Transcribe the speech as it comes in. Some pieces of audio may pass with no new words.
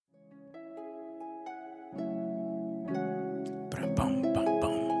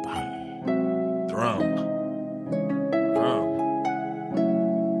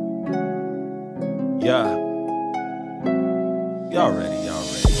Yeah. Y'all ready.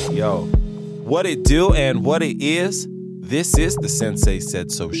 Yo, what it do and what it is, this is the Sensei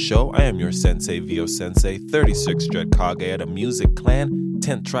Said So show. I am your Sensei, Vio Sensei, 36 Dread Kage at a music clan,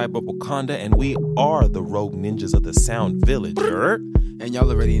 10th tribe of Wakanda, and we are the rogue ninjas of the Sound Village. And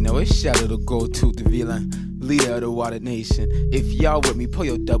y'all already know it's Shadow to go to the villain, leader of the Water Nation. If y'all with me, pull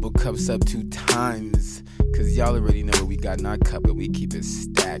your double cups up 2 times. Cause y'all already know what we got in our cup and we keep it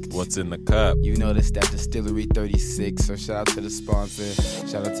stacked. What's in the cup? You know that's that Distillery 36. So shout out to the sponsor.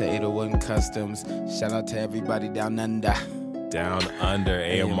 Shout out to 801 Customs. Shout out to everybody down under. Down under,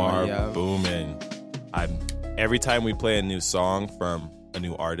 AMR booming. Every time we play a new song from a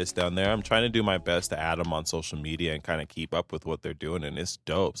new artist down there, I'm trying to do my best to add them on social media and kind of keep up with what they're doing, and it's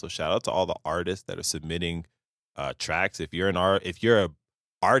dope. So shout out to all the artists that are submitting tracks. If you're a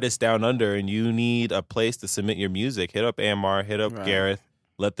artist down under and you need a place to submit your music, hit up AMR, hit up Gareth,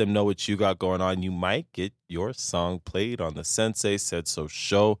 let them know what you got going on. You might get your song played on the Sensei Said So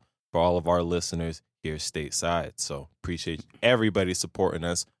show for all of our listeners here stateside. So appreciate everybody supporting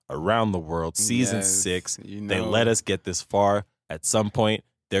us around the world. Season 6, they let us get this far. At some point,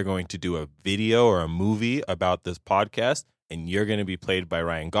 they're going to do a video or a movie about this podcast, and you're going to be played by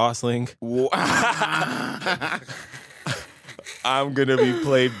Ryan Gosling. I'm going to be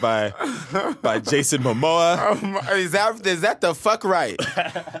played by Jason Momoa. Is that the fuck right?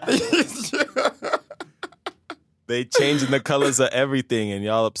 They changing the colors of everything, and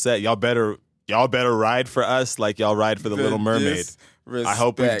y'all upset. Y'all better ride for us like y'all ride for the Little Mermaid. I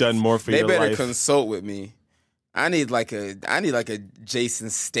hope we've done more for your life. They better consult with me. I need like a Jason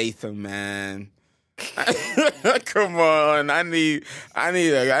Statham, man. Come on, I need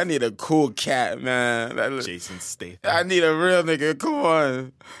a cool cat, man. Jason Statham. I need a real nigga. Come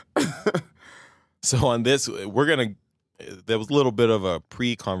on. So on this, there was a little bit of a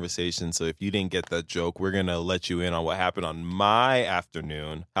pre-conversation. So if you didn't get that joke, we're gonna let you in on what happened on my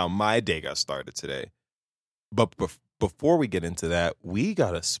afternoon, how my day got started today. But before we get into that, we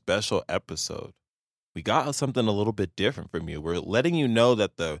got a special episode. We got something a little bit different from you. We're letting you know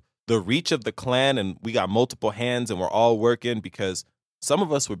that the reach of the clan, and we got multiple hands and we're all working because some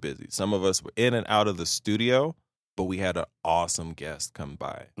of us were busy. Some of us were in and out of the studio, but we had an awesome guest come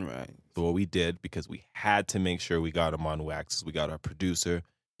by. Right. So what we did, because we had to make sure we got him on wax, is we got our producer.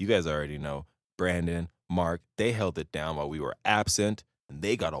 You guys already know, Brandon, Mark, they held it down while we were absent, and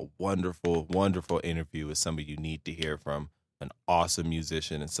they got a wonderful, wonderful interview with somebody you need to hear from, an awesome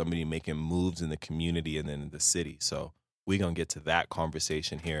musician and somebody making moves in the community and then in the city. So we're going to get to that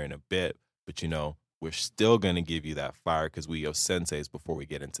conversation here in a bit. But, we're still going to give you that fire because we are senseis before we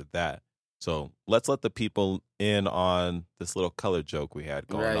get into that. So let's let the people in on this little color joke we had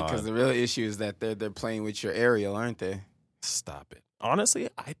going on. Right, because the real issue is that they're playing with your Ariel, aren't they? Stop it. Honestly,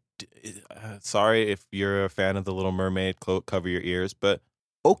 sorry if you're a fan of The Little Mermaid, cover your ears, but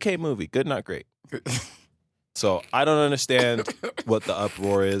okay movie, good, not great. So I don't understand what the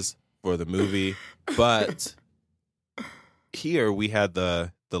uproar is for the movie, but here we had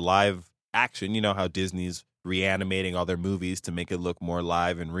the live action. You know how Disney's reanimating all their movies to make it look more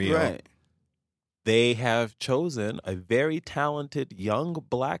live and real. Right. They have chosen a very talented young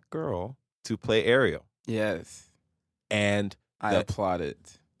black girl to play Ariel. Yes. And I applaud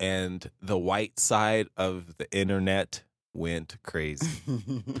it. And the white side of the internet went crazy.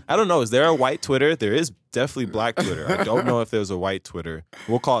 I don't know. Is there a white Twitter? There is definitely black Twitter. I don't know if there's a white Twitter.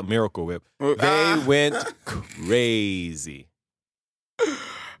 We'll call it Miracle Whip. They went crazy.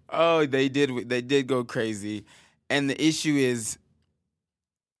 Oh, they did go crazy. And the issue is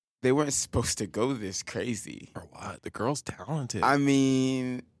they weren't supposed to go this crazy. Or what? The girl's talented. I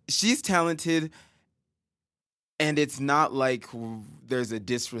mean, she's talented, and it's not like there's a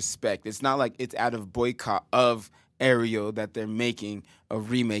disrespect. It's not like it's out of boycott of Ariel that they're making a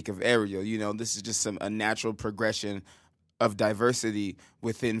remake of Ariel. This is just a natural progression of diversity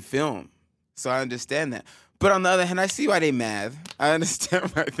within film. So I understand that. But on the other hand, I see why they mad. I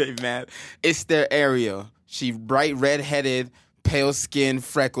understand why they mad. It's their Ariel. She bright red-headed, pale skin,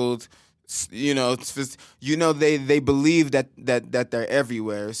 freckled. They believe that they're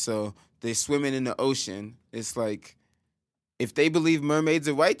everywhere. So they're swimming in the ocean. It's like, if they believe mermaids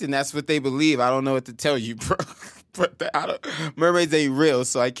are white, then that's what they believe. I don't know what to tell you, bro. But mermaids ain't real,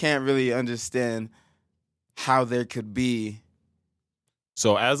 so I can't really understand how there could be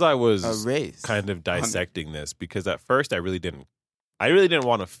So as I was a race. kind of dissecting this, because at first I really didn't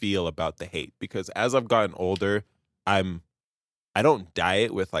want to feel about the hate, because as I've gotten older, I don't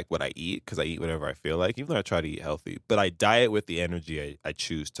diet with like what I eat, because I eat whatever I feel like, even though I try to eat healthy. But I diet with the energy I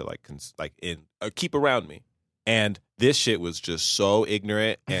choose to keep around me. And this shit was just so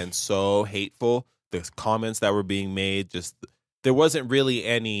ignorant and so hateful the comments that were being made, just there wasn't really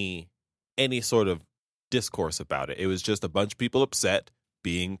any sort of discourse about it. It was just a bunch of people upset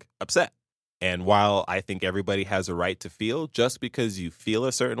being upset. And while I think everybody has a right to feel, just because you feel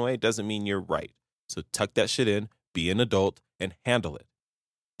a certain way doesn't mean you're right. So tuck that shit in, be an adult, and handle it.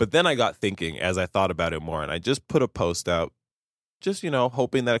 But then I got thinking as I thought about it more, and I just put a post out, just,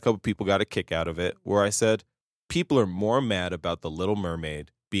 hoping that a couple people got a kick out of it, where I said, people are more mad about the Little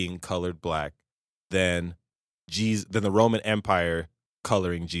Mermaid being colored black than the Roman Empire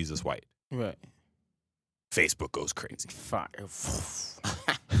coloring Jesus white. Right. Facebook goes crazy. Fire.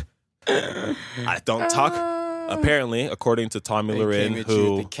 I don't talk. Apparently, according to Tommy Loren,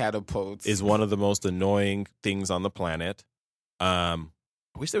 who is one of the most annoying things on the planet, I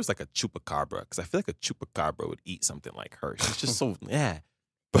wish there was like a chupacabra, because I feel like a chupacabra would eat something like her. She's just so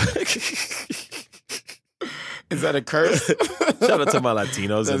Is that a curse? Shout out to my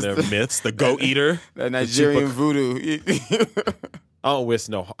Latinos and their myths. The goat eater, the Nigerian voodoo. I don't wish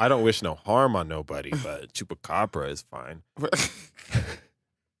no harm on nobody, but chupacabra is fine.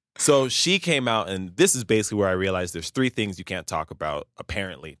 So she came out, and this is basically where I realized there's 3 things you can't talk about,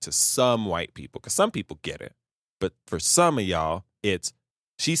 apparently, to some white people, because some people get it. But for some of y'all,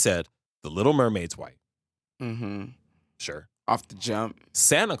 she said, the Little Mermaid's white. Mm-hmm. Sure. Off the jump.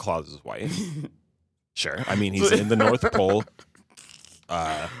 Santa Claus is white. Sure. I mean, he's in the North Pole.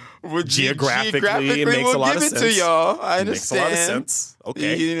 Geographically, it makes a lot of sense. We'll give it to y'all. I understand. It makes a lot of sense.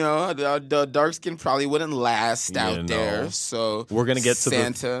 Okay. The dark skin probably wouldn't last out there. So we're gonna get to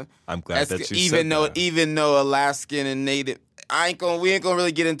Santa. I'm glad that you said that. Even though Alaskan and Native, we ain't gonna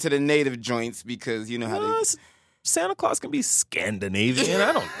really get into the Native joints, because you know how they. Santa Claus can be Scandinavian.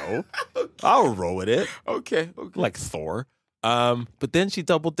 I don't know. Okay. I'll roll with it. Okay. Like Thor. But then she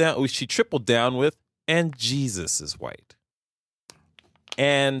doubled down. She tripled down with, and Jesus is white.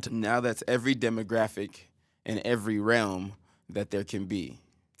 And now that's every demographic and every realm that there can be.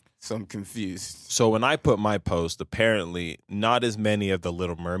 So I'm confused. So when I put my post, apparently not as many of the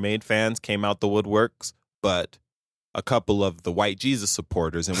Little Mermaid fans came out the woodworks, but a couple of the white Jesus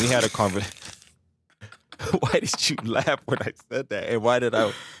supporters. And we had a conversation. Why did you laugh when I said that? And why did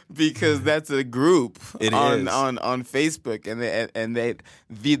I? Because that's a group on Facebook, and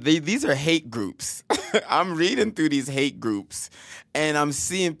these are hate groups. I'm reading through these hate groups, and I'm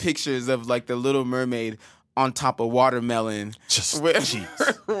seeing pictures of like the Little Mermaid on top of watermelon,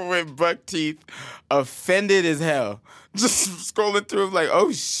 with buck teeth, offended as hell. Just scrolling through, like,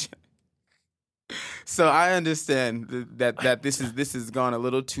 oh shit. So I understand that this has gone a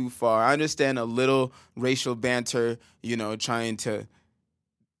little too far. I understand a little racial banter, trying to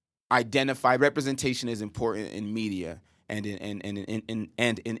identify. Representation is important in media and in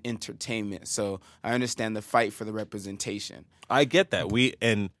entertainment. So I understand the fight for the representation. I get that.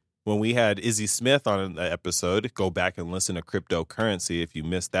 When we had Izzy Smith on the episode, go back and listen to Cryptocurrency if you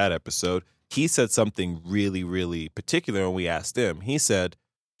missed that episode. He said something really, really particular when we asked him. He said,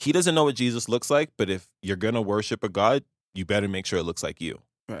 he doesn't know what Jesus looks like, but if you're going to worship a God, you better make sure it looks like you.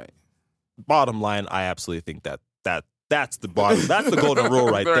 Right. Bottom line, I absolutely think that's the bottom. That's the golden rule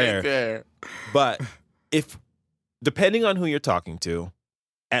right there. But depending on who you're talking to,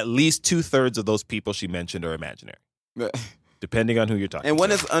 at least 2/3 of those people she mentioned are imaginary. Depending on who you're talking to. And one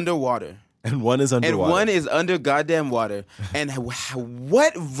is underwater. And one is underwater. And one is under goddamn water. And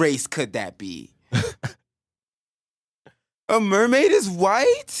what race could that be? A mermaid is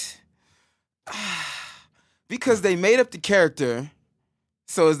white? Because they made up the character.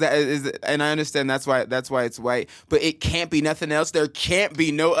 So is it, and I understand that's why it's white, but it can't be nothing else. There can't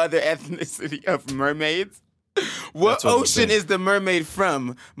be no other ethnicity of mermaids. What ocean is the mermaid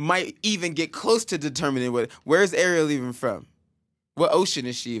from? Might even get close to determining where's Ariel even from? What ocean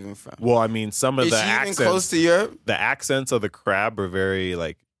is she even from? Well, I mean, some of the accents. Is she even close to Europe? The accents of the crab are very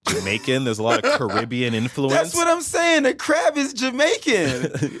Jamaican. There's a lot of Caribbean influence. That's what I'm saying. The crab is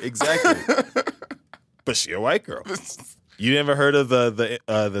Jamaican. Exactly. But she a white girl. You never heard of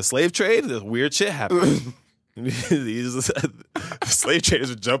the slave trade? The weird shit happened. These slave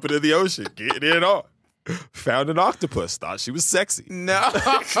traders were jumping in the ocean, getting it on. Found an octopus. Thought she was sexy. No.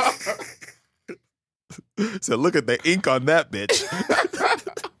 So look at the ink on that bitch.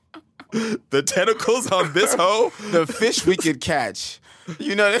 The tentacles on this hoe. The fish we could catch.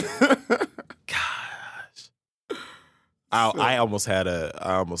 You know that? Gosh. I almost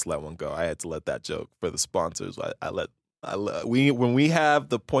let one go. I had to let that joke for the sponsors. When we have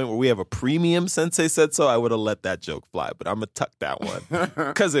the point where we have a premium Sensei Said So, I would have let that joke fly, but I'm going to tuck that one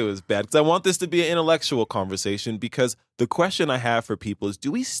because it was bad. Because I want this to be an intellectual conversation, because the question I have for people is,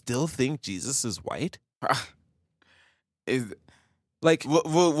 do we still think Jesus is white? Like,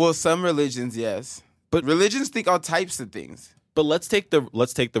 well, some religions, yes, but religions think all types of things. But let's take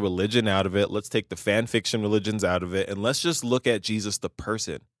the religion out of it. Let's take the fan fiction religions out of it, and let's just look at Jesus the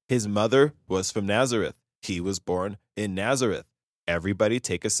person. His mother was from Nazareth. He was born in Nazareth. Everybody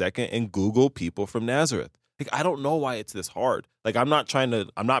take a second and Google people from Nazareth. Like, I don't know why it's this hard. Like, I'm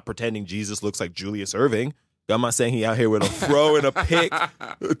not pretending Jesus looks like Julius Erving. I'm not saying he out here with a fro and a pick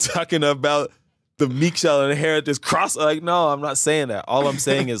talking about the meek shall inherit this cross. Like, no, I'm not saying that. All I'm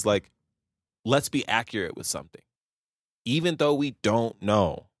saying is, like, let's be accurate with something. Even though we don't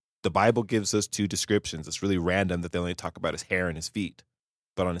know, the Bible gives us 2 descriptions. It's really random that they only talk about his hair and his feet.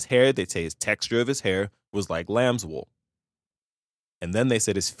 But on his hair, they say his texture of his hair was like lamb's wool. And then they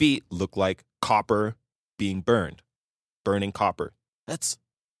said his feet looked like copper being burned, burning copper. That's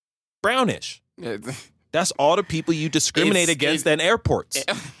brownish. That's all the people you discriminate against at airports.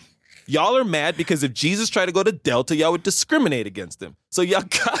 Y'all are mad because if Jesus tried to go to Delta, y'all would discriminate against him. So y'all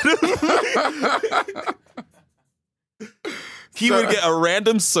gotta... He would get a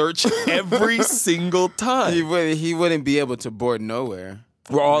random search every single time. He wouldn't be able to board nowhere.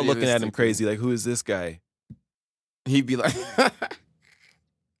 We're all looking at him crazy, like, who is this guy? He'd be like...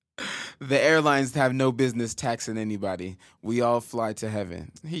 The airlines have no business taxing anybody. We all fly to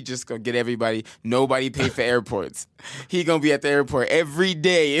heaven. He just gonna get everybody. Nobody pay for airports. He gonna be at the airport every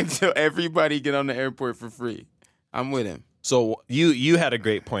day until everybody get on the airport for free. I'm with him. So you had a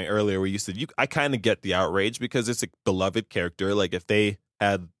great point earlier where you said I kind of get the outrage because it's a beloved character. Like if they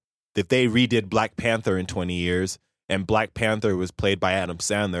redid Black Panther in 20 years and Black Panther was played by Adam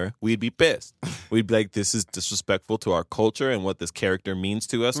Sandler, we'd be pissed. We'd be like, this is disrespectful to our culture and what this character means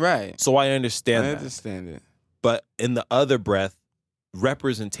to us. Right. So I understand that. I understand it. But in the other breath,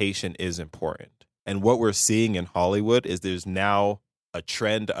 representation is important. And what we're seeing in Hollywood is there's now a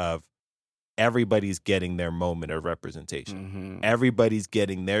trend of everybody's getting their moment of representation. Mm-hmm. Everybody's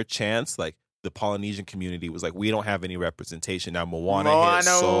getting their chance. Like the Polynesian community was like, we don't have any representation. Now Moana hit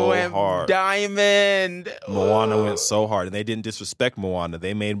so went hard. Diamond. Moana went so hard. And they didn't disrespect Moana.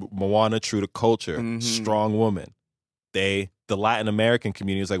 They made Moana true to culture. Mm-hmm. Strong woman. The Latin American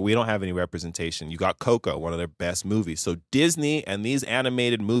community was like, we don't have any representation. You got Coco, one of their best movies. So Disney and these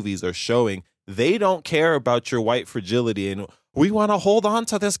animated movies are showing they don't care about your white fragility and we want to hold on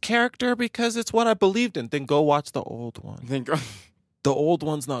to this character because it's what I believed in. Then go watch the old one. The old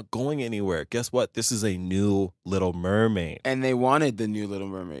one's not going anywhere. Guess what? This is a new Little Mermaid. And they wanted the new Little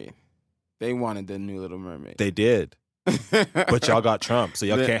Mermaid. They wanted the new Little Mermaid. They did. But y'all got Trump, so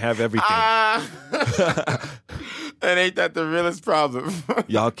y'all can't have everything. And ain't that the realest problem?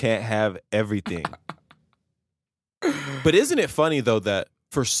 Y'all can't have everything. But isn't it funny, though, that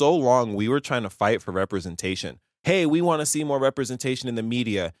for so long we were trying to fight for representation? Hey, we want to see more representation in the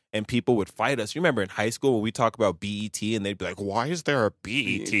media, and people would fight us. You remember in high school when we talk about BET, and they'd be like, why is there a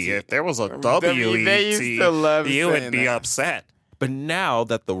BET? If there was a WET, you would be upset. But now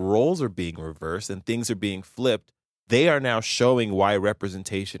that the roles are being reversed and things are being flipped, they are now showing why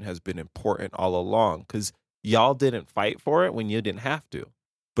representation has been important all along, because y'all didn't fight for it when you didn't have to.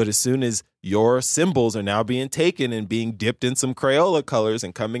 But as soon as your symbols are now being taken and being dipped in some Crayola colors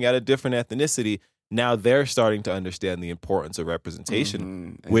and coming at a different ethnicity, now they're starting to understand the importance of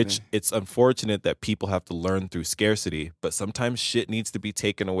representation, which it's unfortunate that people have to learn through scarcity, but sometimes shit needs to be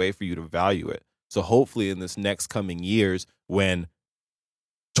taken away for you to value it. So hopefully in this next coming years, when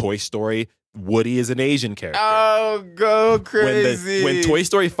Toy Story, Woody is an Asian character. Oh, go crazy. When Toy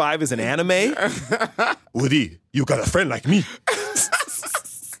Story 5 is an anime, Woody, you got a friend like me.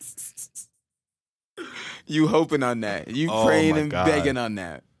 You hoping on that. You praying and begging on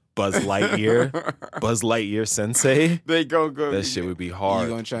that. Buzz Lightyear sensei. They go. That shit would be hard. You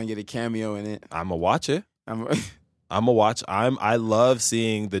gonna try and get a cameo in it? I'ma watch it. I'ma watch. I love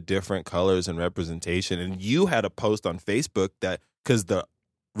seeing the different colors and representation. And you had a post on Facebook that, because the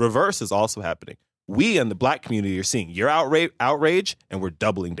reverse is also happening. We in the Black community are seeing your outrage, and we're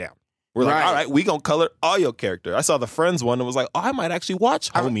doubling down. We're like, all right, we gonna color all your character. I saw the Friends one and was like, oh, I might actually watch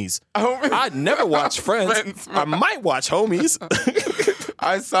Homies. I'd never watch Friends. I might watch Homies.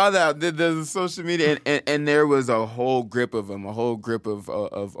 I saw that. There's social media, and there was a whole grip of them, a whole grip of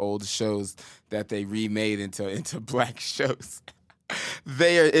old shows that they remade into Black shows.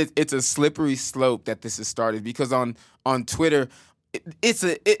 It's a slippery slope that this has started, because on Twitter,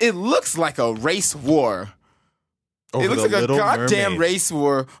 it looks like a race war. It looks like a goddamn race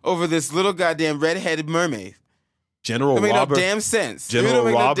war over this little goddamn redheaded mermaid. General Robert, no damn sense. General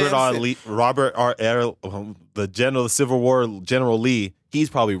Robert R. Lee, the General of the Civil War, General Lee. He's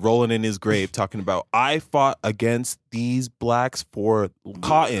probably rolling in his grave talking about, I fought against these blacks for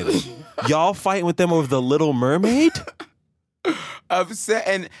cotton. Y'all fighting with them over the Little Mermaid?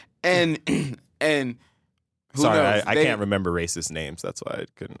 upset and who Sorry, knows? I can't remember racist names. That's why I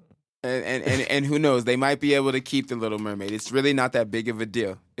couldn't. And who knows? They might be able to keep the Little Mermaid. It's really not that big of a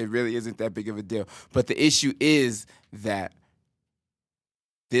deal. It really isn't that big of a deal. But the issue is that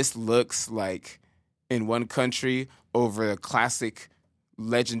this looks like in one country over a classic,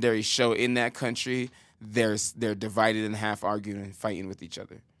 legendary show in that country, they're divided in half, arguing and fighting with each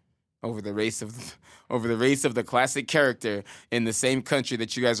other over the race of the classic character in the same country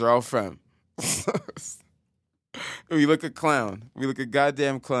that you guys are all from. We look a clown. We look a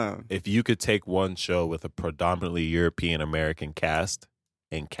goddamn clown. If you could take one show with a predominantly European American cast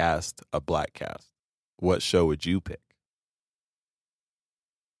and cast a black cast, what show would you pick?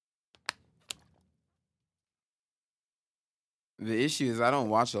 The issue is I don't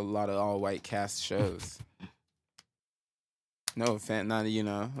watch a lot of all white cast shows. No offense, not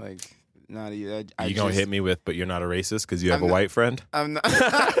not you. You gonna hit me with, but you're not a racist because you have a white friend? I'm not.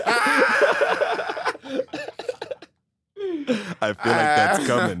 I feel like that's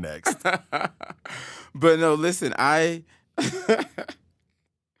coming next. But no, listen,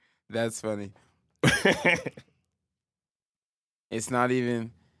 that's funny. It's not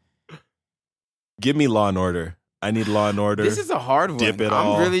even. Give me Law and Order. I need Law and Order. This is a hard one. Dip it I'm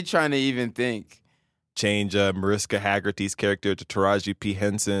all. really trying to even think. Change Mariska Haggerty's character to Taraji P.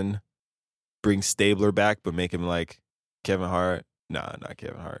 Henson. Bring Stabler back, but make him like Kevin Hart. Nah, not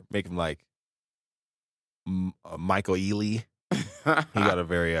Kevin Hart. Make him like Michael Ealy. He got a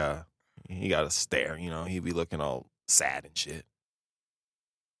very he got a stare, he'd be looking all sad and shit.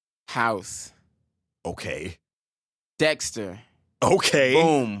 House. Okay. Dexter. Okay.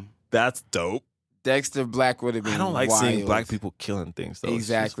 Boom. That's dope. Dexter Black would have been I don't like wild. seeing black people killing things though.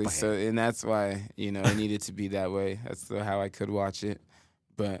 Exactly. So and that's why, it needed to be that way. That's how I could watch it.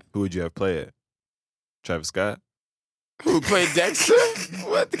 But who would you have play it? Travis Scott? Who played Dexter?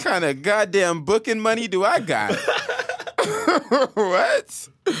 What kind of goddamn booking money do I got? What?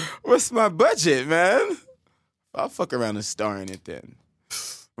 What's my budget, man? I'll fuck around and star in it then.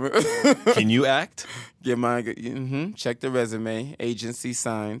 Can you act? Get my check the resume. Agency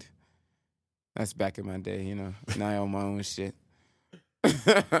signed. That's back in my day, Now I own my own shit.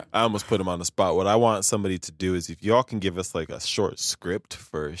 I almost put him on the spot. What I want somebody to do is if y'all can give us like a short script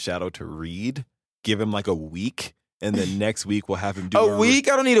for Shadow to read, give him like a week, and then next week we'll have him do a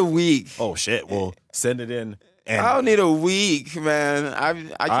week? I don't need a week. Oh shit! Well, send it in. And I don't need a week, man. I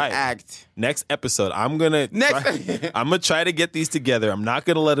can act. Next episode, I'm gonna try to get these together. I'm not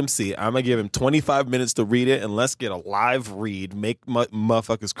gonna let him see it. I'm gonna give him 25 minutes to read it, and let's get a live read. Make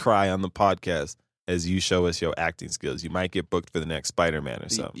motherfuckers cry on the podcast as you show us your acting skills. You might get booked for the next Spider-Man or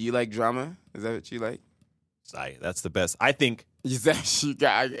something. You like drama? Is that what you like? That's the best. I think.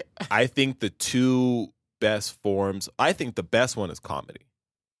 I think the two best forms. I think the best one is comedy.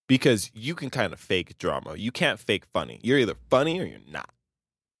 Because you can kind of fake drama. You can't fake funny. You're either funny or you're not.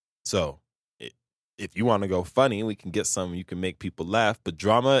 So if you want to go funny, we can get some. You can make people laugh. But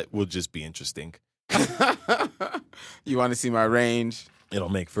drama will just be interesting. You want to see my range? It'll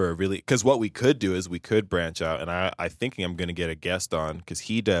make for a really... Because what we could do is we could branch out. And I thinking I'm going to get a guest on because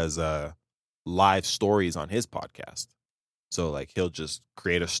he does live stories on his podcast. So like he'll just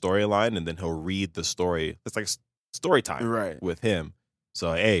create a storyline and then he'll read the story. It's like story time with him.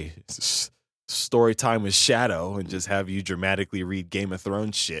 So, hey, story time with Shadow and just have you dramatically read Game of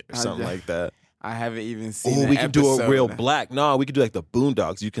Thrones shit or something like that. I haven't even seen we can do a real black. No, we could do like the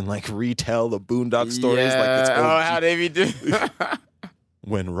Boondocks. You can like retell the Boondock stories like it's OG. How they be doing?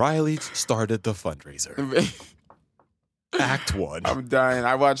 When Riley started the fundraiser. Act 1. I'm dying.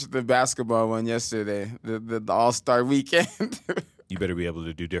 I watched the basketball one yesterday, the All-Star weekend. You better be able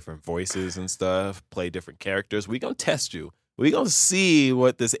to do different voices and stuff, play different characters. We gonna test you. We gonna see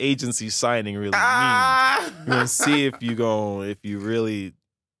what this agency signing really means. We're gonna see if you really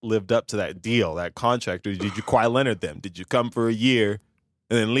lived up to that deal, that contract, or did you Kawhi Leonard them? Did you come for a year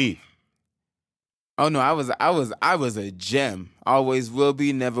and then leave? Oh no, I was a gem. Always will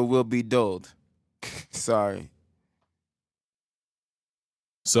be, never will be dulled. Sorry.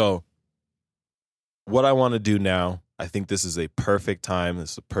 So, what I want to do now, I think this is a perfect time.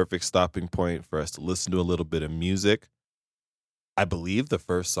 This is a perfect stopping point for us to listen to a little bit of music. I believe the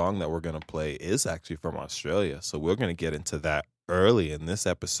first song that we're going to play is actually from Australia. So we're going to get into that early in this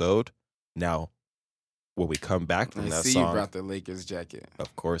episode. Now, when we come back from that song... you brought the Lakers jacket.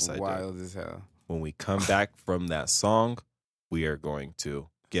 Of course I did. Wild as hell. When we come back from that song, we are going to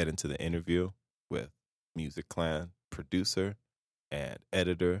get into the interview with Music Clan producer and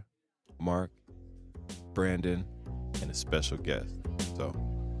editor Mark, Brandon, and a special guest. So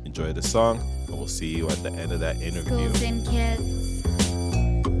Enjoy the song, and we'll see you at the end of that interview. Schools and kids.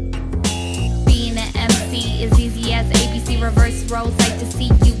 Being an MC is easy as ABC. Reverse roles, like to see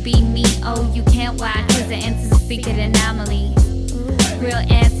you be me. Oh, you can't why, cause the answer's a secret anomaly. Real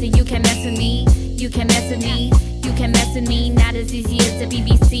answer, you can mess with me. You can mess with me. You can mess with me. Not as easy as the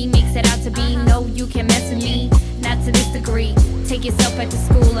BBC makes it out to be. No, you can mess with me. Not to this degree. Take yourself back to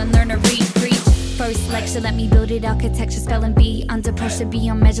school and learn to read, preach. First lecture, let me build it, architecture, spelling bee. Under pressure, be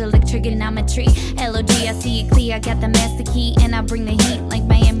on measure like trigonometry. LOG, I see it clear, I got the master key. And I bring the heat like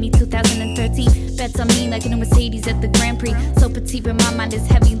Miami 2013. Bets on me like a new Mercedes at the Grand Prix. So petite, but my mind is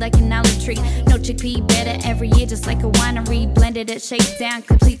heavy like an olive tree. No chickpea, better every year, just like a winery. Blended it, shaped down,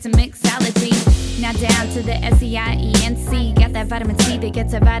 complete to mixology. Now down to the SEIENC. Got that vitamin C that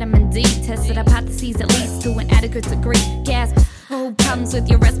gets a vitamin D. Tested hypotheses at least to an adequate degree. Gasp. Oh, problems with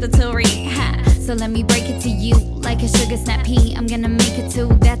your respiratory. Ha. So let me break it to you like a sugar snap pea. I'm gonna make it too,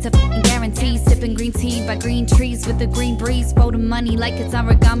 that's a f***ing guarantee. Sipping green tea by green trees with a green breeze. Folding money like it's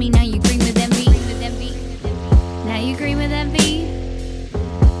origami. Now you green with envy. Now you green with envy.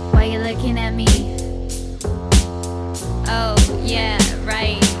 Why you looking at me? Oh, yeah,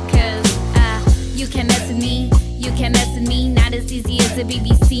 right. Cause you can mess with me. You can mess with me. Not as easy as the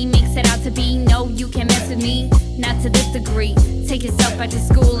BBC makes it out to be. No, you can mess with me. Not to this degree. Take yourself back to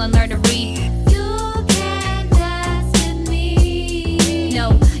school and learn to read. You can mess with me.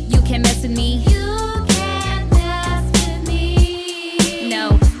 No, you can mess with me. You can mess with me.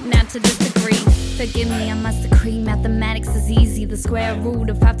 No, not to this degree. Forgive me, I must agree. Mathematics is easy. The square root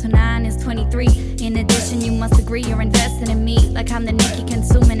of 5 to 9 is 23. In addition, you must agree you're investing in me. Like I'm the Nikki,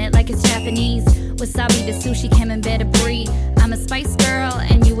 consuming it like it's Japanese. Wasabi to sushi, camembert brie. I'm a spice girl,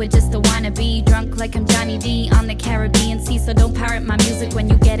 and you were just a wannabe. Drunk like I'm Johnny D on the Caribbean Sea. So don't pirate my music when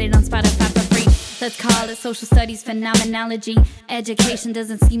you get it on Spotify for free. Let's call it social studies phenomenology. Education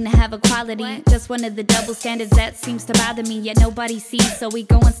doesn't seem to have a quality. Just one of the double standards that seems to bother me. Yet nobody sees, so we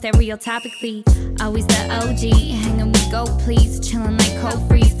going stereotypically. Always the OG, hanging with go please. Chilling like cold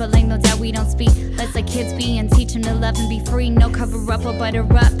freeze, but like no doubt we don't speak. Let's let kids be and teach them to love and be free. No cover up or butter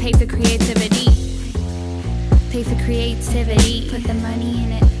up, pay for creativity. Pay for creativity. Put the money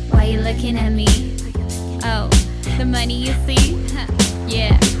in it. Why you looking at me? Oh, the money you see?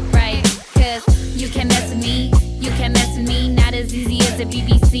 Yeah, right. Cause you can mess with me. You can mess with me. Not as easy as the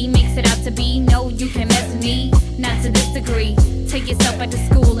BBC makes it out to be. No, you can mess with me. Not to this degree. Take yourself back to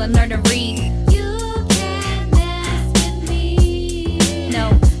school and learn to read. You can mess with me.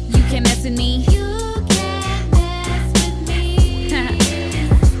 No, you can mess with me. You can mess with me.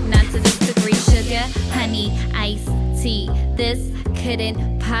 Not to this degree. Sugar, honey, iced tea. This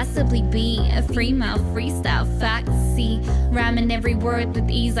couldn't possibly be a free mouth freestyle foxy. Rhyming every word with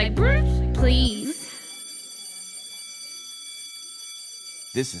ease like please.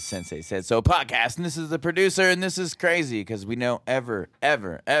 This is Sensei Said So podcast, and this is the producer, and this is crazy because we don't ever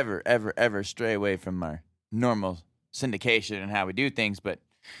stray away from our normal syndication and how we do things, but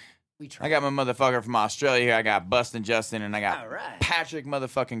I got my motherfucker from Australia here. I got Bustin' Justin, and I got Patrick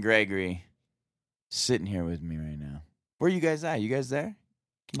motherfucking Gregory sitting here with me right now. Where you guys at? You guys there?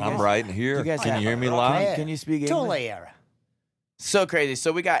 I'm right here. You guys can you hear me loud? Can you speak English? So crazy.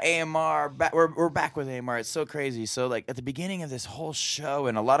 So we got AMR. We're back with AMR. It's so crazy. So like at the beginning of this whole show,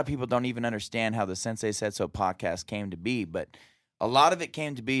 and a lot of people don't even understand how the Sensei Said So podcast came to be, but a lot of it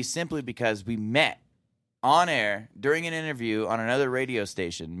came to be simply because we met on air during an interview on another radio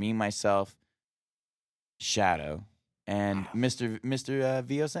station. Me, myself, Shadow, and Mr.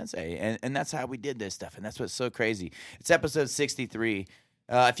 VO Sensei. And that's how we did this stuff. And that's what's so crazy. It's episode 63.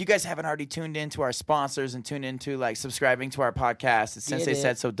 If you guys haven't already tuned into our sponsors and tuned into like subscribing to our podcast, it's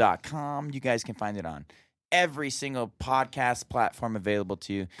senseisaidso.com. You guys can find it on every single podcast platform available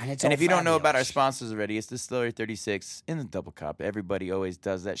to you. And if you don't know about our sponsors already, it's Distillery 36 in the double cup. Everybody always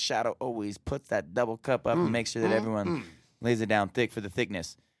does that. Shadow always puts that double cup up and makes sure that everyone lays it down thick for the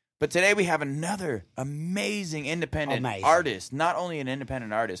thickness. But today we have another amazing independent artist. Not only an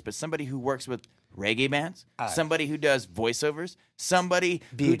independent artist, but somebody who works with reggae bands, somebody who does voiceovers, somebody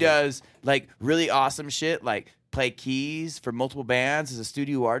who does like really awesome shit like play keys for multiple bands as a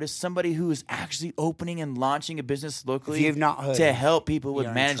studio artist, somebody who is actually opening and launching a business locally if you've not heard to help people with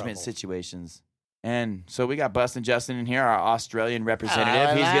management situations. And so we got Bustin' Justin in here, our Australian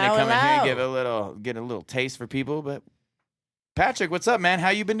representative. He's going to come in here and get a little taste for people. But Patrick, what's up, man? How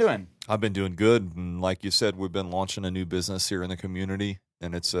you been doing? I've been doing good. And like you said, we've been launching a new business here in the community.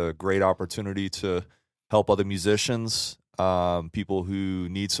 And it's a great opportunity to help other musicians, people who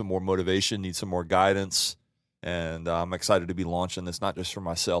need some more motivation, need some more guidance. And I'm excited to be launching this, not just for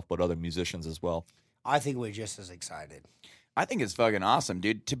myself, but other musicians as well. I think we're just as excited. I think it's fucking awesome,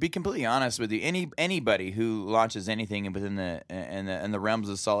 dude. To be completely honest with you, anybody who launches anything within the realms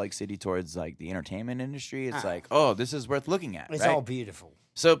of Salt Lake City towards like the entertainment industry, it's like, oh, this is worth looking at. It's right? all beautiful.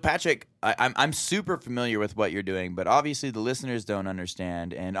 So, Patrick, I'm super familiar with what you're doing, but obviously the listeners don't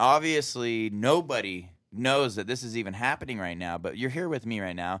understand, and obviously nobody knows that this is even happening right now. But you're here with me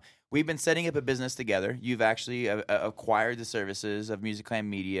right now. We've been setting up a business together. You've actually acquired the services of Musicland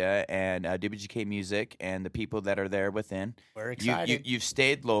Media and WGK Music and the people that are there within. We're excited. You've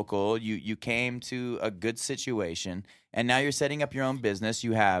stayed local. You came to a good situation, and now you're setting up your own business.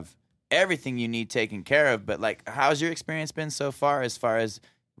 You have everything you need taken care of. But like, how's your experience been so far as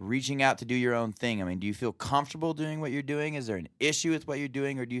reaching out to do your own thing? I mean, do you feel comfortable doing what you're doing? Is there an issue with what you're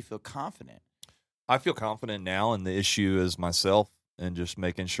doing, or do you feel confident? I feel confident now, and the issue is myself and just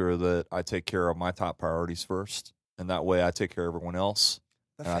making sure that I take care of my top priorities first. And that way I take care of everyone else.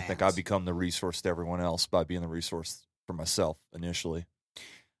 And I think I become the resource to everyone else by being the resource for myself initially.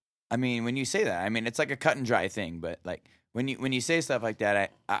 I mean, when you say that, I mean, it's like a cut and dry thing. But like when you say stuff like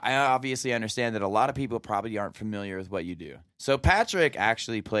that, I obviously understand that a lot of people probably aren't familiar with what you do. So Patrick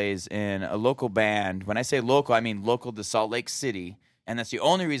actually plays in a local band. When I say local, I mean local to Salt Lake City. And that's the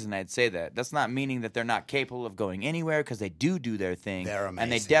only reason I'd say that. That's not meaning that they're not capable of going anywhere, because they do their thing. They're amazing.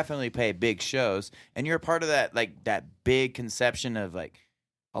 And they definitely play big shows. And you're a part of that, like, that big conception of, like,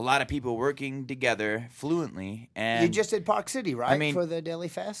 a lot of people working together fluently. And you just did Park City, right? I mean, for the Daily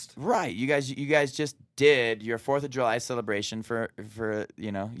Fest? Right. You guys just did your 4th of July celebration for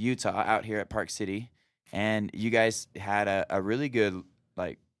Utah out here at Park City. And you guys had a really good,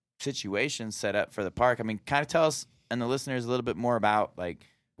 like, situation set up for the park. I mean, kind of tell us and the listeners a little bit more about like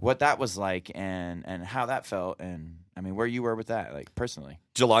what that was like and how that felt, and I mean where you were with that, like personally.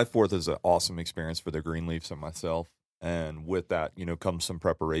 July 4th is an awesome experience for the Greenleafs and myself, and with that, comes some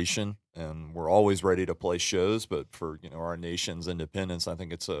preparation, and we're always ready to play shows. But for our nation's independence, I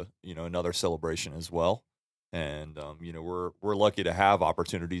think it's another celebration as well. And we're lucky to have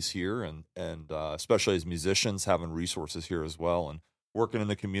opportunities here, and especially as musicians, having resources here as well, and working in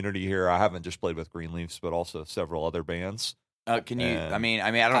the community here. I haven't just played with Greenleafs, but also several other bands. Can you? I mean,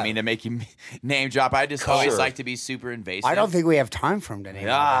 I don't mean to make you name drop. I just always like to be super invasive. I don't think we have time for him to name.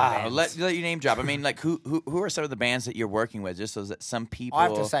 Let you name drop. I mean, like who are some of the bands that you're working with? Just so that some people, I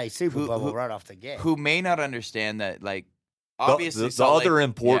have to say, Super Bubble right off the gate, who may not understand that, like obviously the other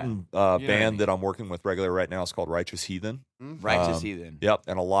important band that I'm working with regularly right now is called Righteous Heathen. Righteous Heathen. Yep,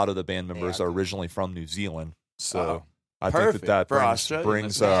 and a lot of the band members are originally from New Zealand, so. I Perfect. think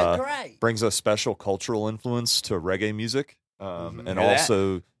that brings a special cultural influence to reggae music, and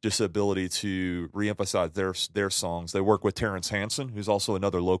also just the ability to reemphasize their songs. They work with Terrence Hansen, who's also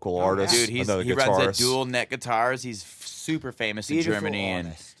another local artist. Dude, he runs a dual neck guitars. He's super famous in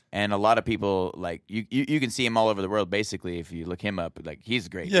Germany, and a lot of people like you can see him all over the world. Basically, if you look him up, like he's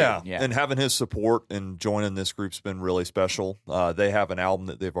great. Yeah, and having his support and joining this group's been really special. They have an album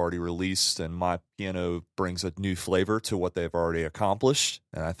that they've already released, and my piano brings a new flavor to what they've already accomplished.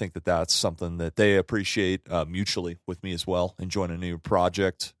 And I think that that's something that they appreciate mutually with me as well. Enjoying a new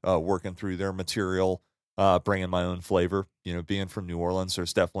project, working through their material, bringing my own flavor. Being from New Orleans,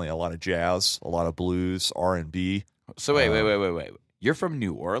 there's definitely a lot of jazz, a lot of blues, R&B. So wait. You're from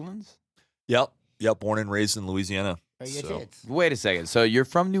New Orleans? Yep. Born and raised in Louisiana. Wait a second. So you're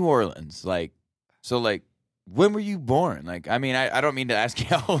from New Orleans, when were you born? Like, I mean, I don't mean to ask you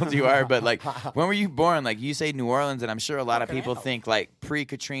how old you are, but like, when were you born? Like, you say New Orleans, and I'm sure a lot of people think like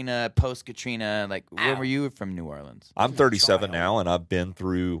pre-Katrina, post-Katrina. Like, when were you from New Orleans? I'm 37 now, and I've been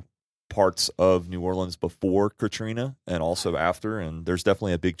through parts of New Orleans before Katrina and also after, and there's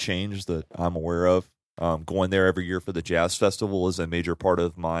definitely a big change that I'm aware of. Going there every year for the Jazz Festival is a major part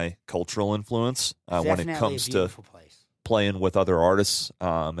of my cultural influence when it comes to playing with other artists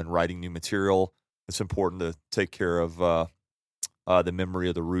and writing new material. It's important to take care of the memory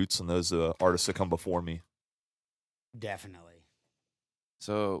of the roots and those artists that come before me. Definitely.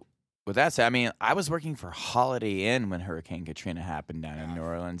 So with that said, I mean, I was working for Holiday Inn when Hurricane Katrina happened down in New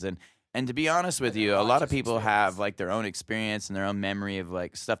Orleans, and to be honest with you, a lot of people have like their own experience and their own memory of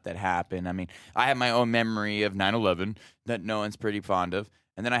like stuff that happened. I mean, I have my own memory of 9/11 that no one's pretty fond of.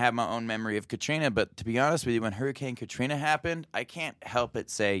 And then I have my own memory of Katrina. But to be honest with you, when Hurricane Katrina happened, I can't help but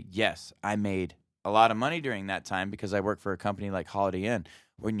say, yes, I made a lot of money during that time because I work for a company like Holiday Inn.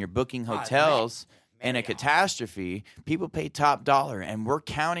 When you're booking hotels in a catastrophe, people pay top dollar. And we're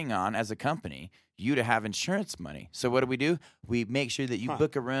counting on, as a company, you to have insurance money. So what do? We make sure that you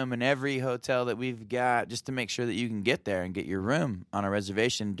book a room in every hotel that we've got just to make sure that you can get there and get your room on a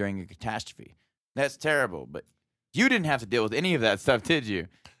reservation during a catastrophe. That's terrible, but you didn't have to deal with any of that stuff, did you?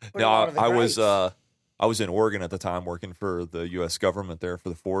 No, I I was in Oregon at the time working for the U.S. government there for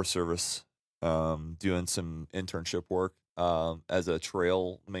the Forest Service, doing some internship work as a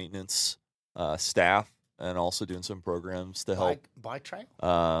trail maintenance staff, and also doing some programs to help Bike trail?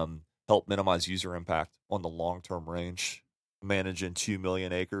 help minimize user impact on the long-term range, managing 2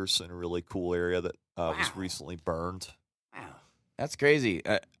 million acres in a really cool area that was recently burned. Wow. That's crazy.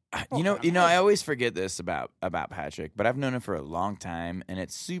 You know, I always forget this about Patrick, but I've known him for a long time, and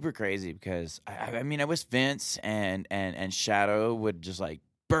it's super crazy because I mean, I wish Vince and Shadow would just like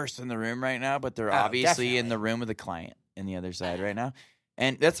burst in the room right now, but they're obviously in the room with the client in the other side right now.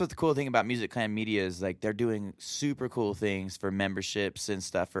 And that's what the cool thing about Music Clan Media is, like, they're doing super cool things for memberships and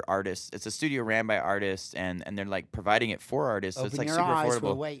stuff for artists. It's a studio ran by artists, and they're like providing it for artists. So it's like super affordable.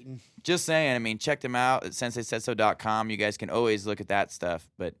 We're waiting. Just saying. I mean, check them out at senseisaidso.com. You guys can always look at that stuff.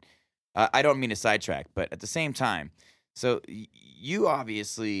 But I don't mean to sidetrack, but at the same time, so you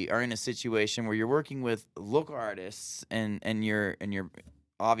obviously are in a situation where you're working with local artists, and you're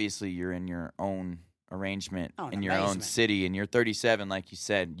obviously you're in your own arrangement in your own city, and you're 37, like you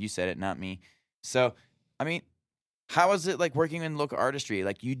said it, not me. So, I mean, how is it like working in local artistry?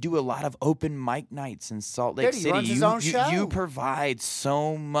 Like, you do a lot of open mic nights in Salt Lake City. He runs his own show. You provide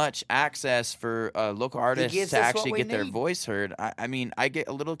so much access for local artists to actually get their voice heard. I mean, I get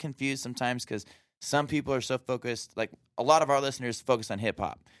a little confused sometimes because some people are so focused, like a lot of our listeners focus on hip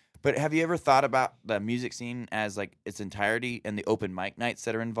hop. But have you ever thought about the music scene as like its entirety and the open mic nights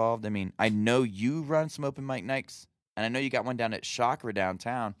that are involved? I mean, I know you run some open mic nights, and I know you got one down at Chakra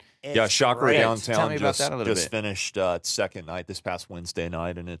downtown. Chakra downtown Tell me about that a little just bit. finished second night this past Wednesday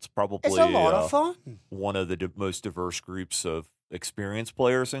night, and it's probably It's a lot of fun. one of the most diverse groups of experienced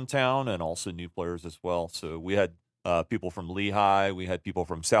players in town, and also new players as well. So we had people from Lehigh, we had people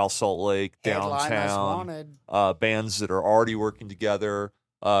from South Salt Lake, downtown, bands that are already working together.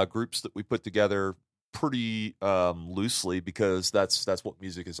 Groups that we put together pretty loosely because that's what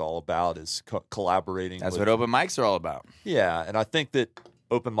music is all about, is collaborating. That's what open mics are all about. Yeah, and I think that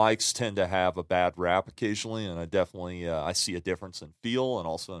open mics tend to have a bad rap occasionally, and I definitely I see a difference in feel and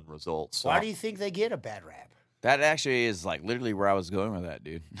also in results. Why do you think they get a bad rap? That actually is like literally where I was going with that,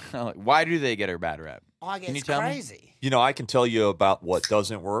 dude. Like, why do they get a bad rap? Can you tell crazy. Me? You know, I can tell you about what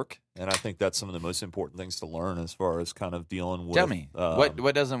doesn't work, and I think that's some of the most important things to learn as far as kind of dealing with. Tell me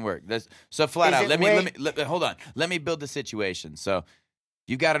what doesn't work. So flat out. Let me hold on. Let me build the situation. So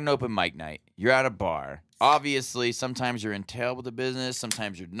you got an open mic night. You're at a bar. Obviously, sometimes you're in tail with the business.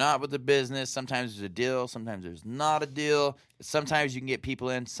 Sometimes you're not with the business. Sometimes there's a deal. Sometimes there's not a deal. Sometimes you can get people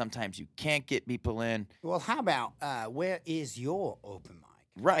in. Sometimes you can't get people in. Well, how about where is your open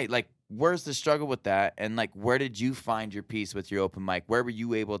mic? Right. Like, where's the struggle with that? And, like, where did you find your piece with your open mic? Where were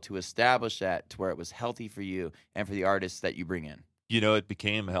you able to establish that to where it was healthy for you and for the artists that you bring in? You know, it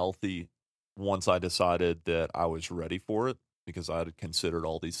became healthy once I decided that I was ready for it, because I had considered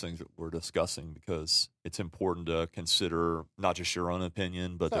all these things that we're discussing, because it's important to consider not just your own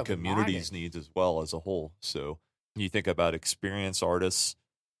opinion, but the community's needs as well as a whole. So when you think about experienced artists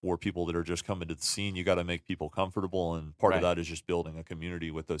or people that are just coming to the scene, you got to make people comfortable, and part of that is just building a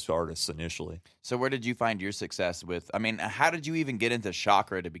community with those artists initially. So where did you find your success with? I mean, how did you even get into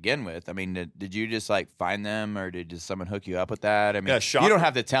Chakra to begin with? I mean, did you just like find them, or did someone hook you up with that? I mean, Chakra, you don't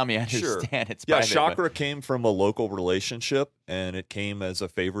have to tell me. I understand. Sure. It's private, Chakra came from a local relationship, and it came as a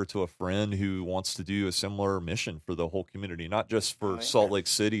favor to a friend who wants to do a similar mission for the whole community, not just for Salt Lake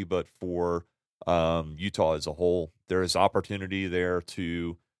City, but for Utah as a whole. There is opportunity there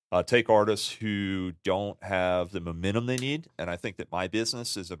to take artists who don't have the momentum they need, and I think that my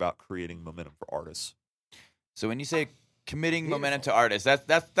business is about creating momentum for artists. So when you say committing momentum to artists,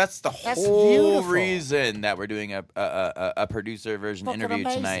 that's the whole reason that we're doing a producer version interview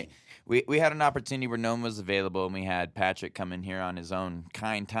tonight. We had an opportunity where no one was available, and we had Patrick come in here on his own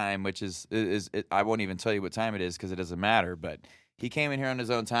kind time, which is I won't even tell you what time it is because it doesn't matter, but he came in here on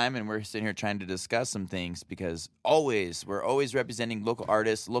his own time, and we're sitting here trying to discuss some things, because we're always representing local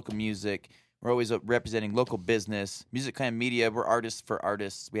artists, local music. We're always representing local business. Music Clan Media, we're artists for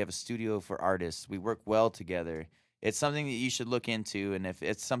artists. We have a studio for artists. We work well together. It's something that you should look into, and if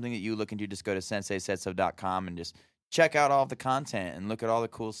it's something that you look into, just go to senseisaidso.com and just check out all of the content and look at all the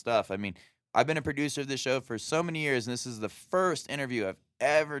cool stuff. I mean, I've been a producer of this show for so many years, and this is the first interview I've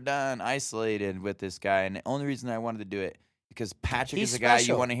ever done isolated with this guy, and the only reason I wanted to do it because Patrick is the guy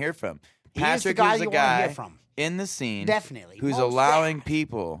you want to hear from. Patrick is the guy in the scene who's allowing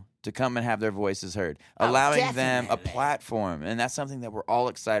people to come and have their voices heard, allowing them a platform, and that's something that we're all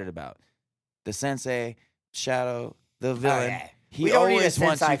excited about. The Sensei, Shadow, the villain. He always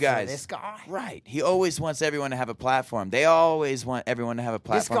wants you guys. This guy. Right. He always wants everyone to have a platform. They always want everyone to have a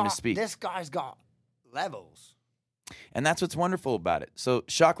platform to speak. This guy's got levels. And that's what's wonderful about it. So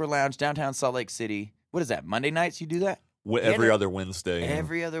Chakra Lounge, downtown Salt Lake City. What is that? Monday nights you do that? Every other Wednesday.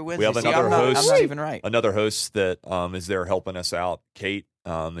 Every other Wednesday. We have See, another I'm host. not even right. Another host that is there helping us out, Kate,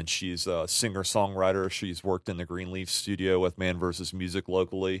 and she's a singer-songwriter. She's worked in the Greenleaf studio with Man vs. Music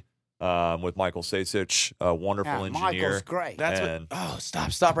locally with Michael Sasich, a wonderful engineer. Michael's great.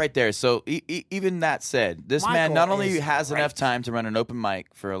 Stop right there. So even that said, this man Michael not only is has enough great. time to run an open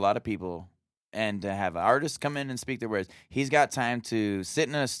mic for a lot of people and to have artists come in and speak their words, he's got time to sit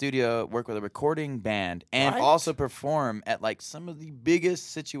in a studio, work with a recording band, and Right. also perform at like some of the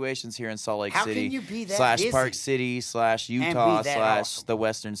biggest situations here in Salt Lake How City can you be that / busy Park City / be Utah that / awesome? the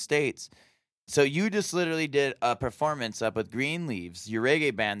Western States. So you just literally did a performance up with Green Leaves, your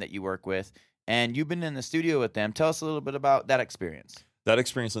reggae band that you work with, and you've been in the studio with them. Tell us a little bit about that experience. That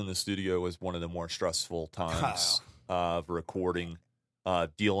experience in the studio was one of the more stressful times of recording.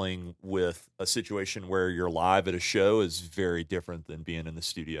 Dealing with a situation where you're live at a show is very different than being in the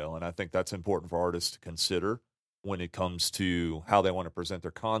studio. And I think that's important for artists to consider when it comes to how they want to present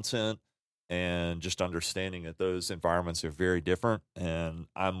their content and just understanding that those environments are very different. And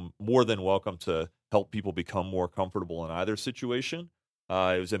I'm more than welcome to help people become more comfortable in either situation.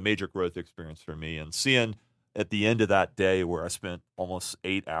 It was a major growth experience for me. And seeing at the end of that day where I spent almost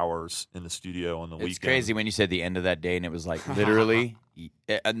 8 hours in the studio on the weekend. It's crazy when you said the end of that day, and it was like literally.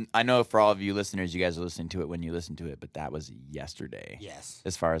 And I know for all of you listeners, you guys are listening to it when you listen to it, but that was yesterday. Yes.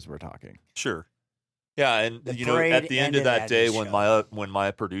 As far as we're talking. Sure. Yeah, and The you know, parade at the end of ended that at day, the when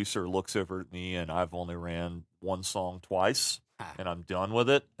my producer looks over at me and I've only ran one song twice, and I'm done with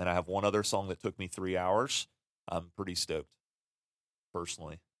it, and I have one other song that took me 3 hours, I'm pretty stoked,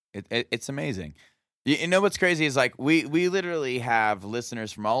 personally. It's amazing. You know what's crazy is like we literally have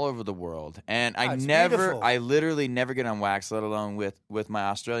listeners from all over the world, and it's beautiful. I literally never get on wax, let alone with my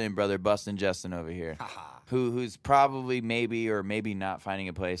Australian brother Bustin' Justin over here, who's probably maybe or maybe not finding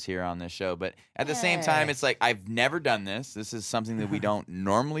a place here on this show. But at the same time, it's like I've never done this. This is something that we don't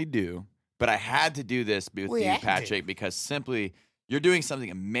normally do, but I had to do this with We you, had to. Patrick, because simply you're doing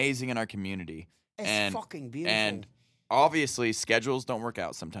something amazing in our community. It's fucking beautiful. And obviously, schedules don't work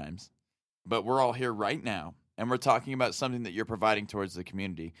out sometimes. But we're all here right now, and we're talking about something that you're providing towards the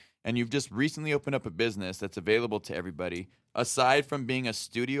community. And you've just recently opened up a business that's available to everybody. Aside from being a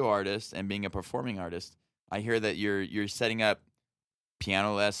studio artist and being a performing artist, I hear that you're setting up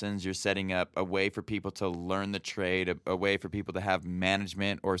piano lessons. You're setting up a way for people to learn the trade, a way for people to have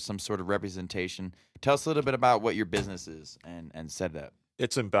management or some sort of representation. Tell us a little bit about what your business is and set it up.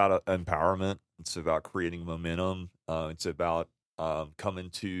 It's about empowerment. It's about creating momentum. It's about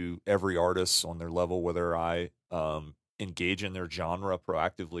coming to every artist on their level, whether I engage in their genre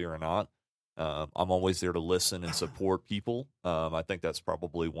proactively or not. I'm always there to listen and support people. I think that's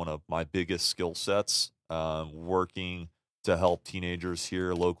probably one of my biggest skill sets, working to help teenagers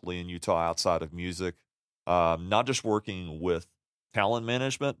here locally in Utah outside of music, not just working with talent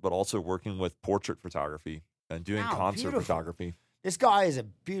management, but also working with portrait photography and doing Wow, concert beautiful. photography. This guy is a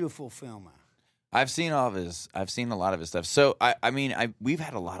beautiful filmer. I've seen all of his. I've seen a lot of his stuff. So we've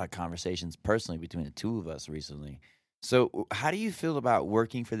had a lot of conversations personally between the two of us recently. So how do you feel about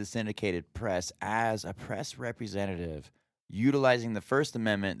working for the syndicated press as a press representative, utilizing the First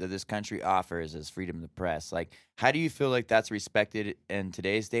Amendment that this country offers as freedom of the press? Like, how do you feel like that's respected in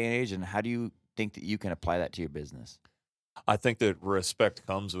today's day and age, and how do you think that you can apply that to your business? I think that respect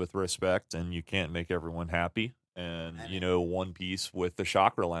comes with respect, and you can't make everyone happy. And, you know, one piece with the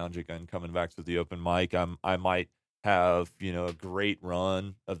Chakra Lounge, again, coming back to the open mic, I might have, you know, a great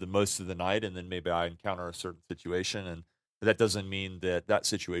run of the most of the night, and then maybe I encounter a certain situation, and that doesn't mean that that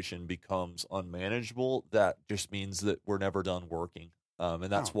situation becomes unmanageable. That just means that we're never done working. And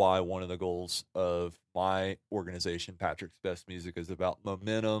that's why one of the goals of my organization, Patrick's Best Music, is about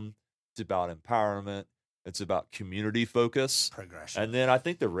momentum. It's about empowerment. It's about community focus. Progression. And then I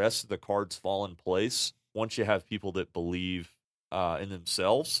think the rest of the cards fall in place once you have people that believe in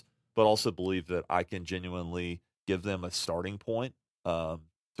themselves, but also believe that I can genuinely give them a starting point to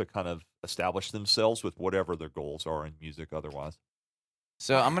kind of establish themselves with whatever their goals are in music otherwise.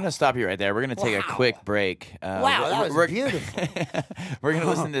 So I'm going to stop you right there. We're going to take a quick break. Wow, that was beautiful. We're going to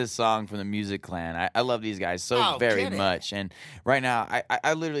listen to this song from the Music Clan. I love these guys so Oh, very kidding. much. And right now,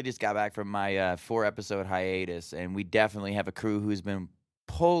 I literally just got back from my 4-episode hiatus, and we definitely have a crew who's been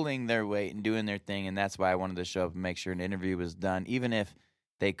pulling their weight and doing their thing, and that's why I wanted to show up and make sure an interview was done, even if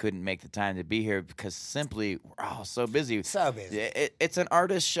they couldn't make the time to be here, because simply we're all so busy. So busy. It's an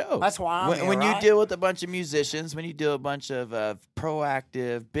artist show. That's why I'm when, here, when you right? deal with a bunch of musicians, when you deal with a bunch of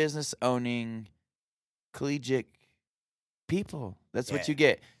proactive, business owning, collegiate people, that's what Yeah. you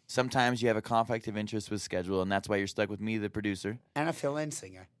get. Sometimes you have a conflict of interest with schedule, and that's why you're stuck with me, the producer. And a fill-in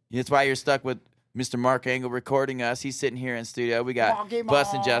singer. That's why you're stuck with Mr. Mark Engel recording us. He's sitting here in studio. We got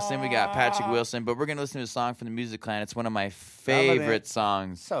Bustin' Justin. We got Patrick Wilson. But we're going to listen to a song from the Music Clan. It's one of my favorite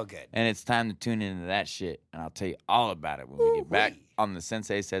songs. So good. And it's time to tune into that shit. And I'll tell you all about it when we get back on the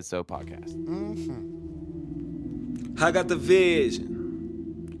Sensei Said So podcast. I got the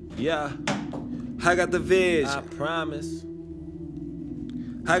vision. Yeah. I got the vision. I promise.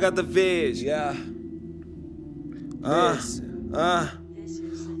 I got the vision. Yeah.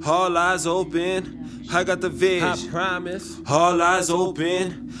 All eyes open. I got the vision. I promise. All eyes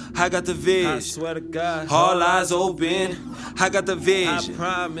open. I got the vision. I swear to God. All eyes open. I got the vision. I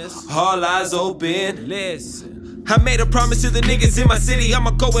promise. All eyes open. Listen. I made a promise to the niggas in my city, I'ma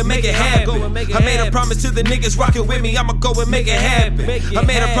go and make it happen. I made a promise to the niggas rockin' with me, I'ma go and make it happen. I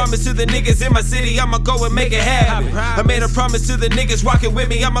made a promise to the niggas in my city, I'ma go and make it happen. I made a promise to the niggas rockin' with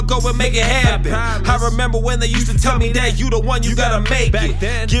me, I'ma go and make it happen. I remember when they used to tell me that you the one, you gotta make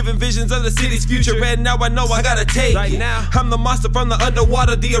it. Giving visions of the city's future, and now I know I gotta take it. I'm the monster from the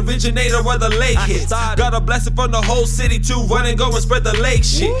underwater, the originator where the lake hits. Got a blessing from the whole city to run and go and spread the lake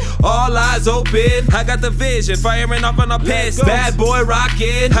shit. All eyes open, I got the vision. Firing off on a piss, bad boy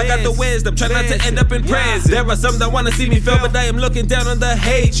rockin'. I got the wisdom, try not to end up in prison. There are some that wanna see me fail, but I am looking down on the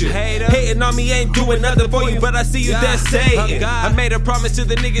hatred. Hating on me ain't doing nothing for you, but I see you there saying. I made a promise to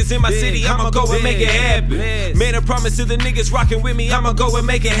the niggas in my city, I'ma go and make it happen. Made a promise to the niggas rockin' with me, I'ma go and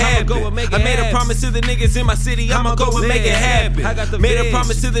make it happen. I made a promise to the niggas in my city, I'ma go and make it happen. Made a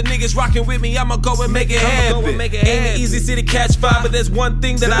promise to the niggas rockin' with me, I'ma go and make it happen. Ain't an easy city catch fire, but there's one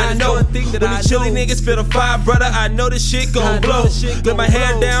thing that I know. When these chilly niggas feel the fire, brother, I know this shit gon' blow. Let my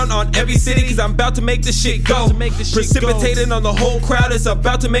hair down on every city, cause I'm about to make this shit go. Precipitating on the whole crowd, it's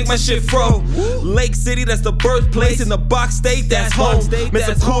about to make my shit fro. Lake City, that's the birthplace. In the box state, that's home. Met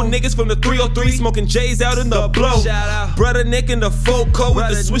some cool niggas from the 303, smoking J's out in the blow. Brother Nick in the Foco with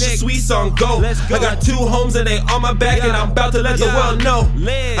the Swisher Sweets on go. I got 2 homes and they on my back, and I'm about to let the world know.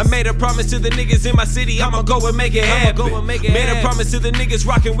 I made a promise to the niggas in my city, I'ma go and make it happen. Made a promise to the niggas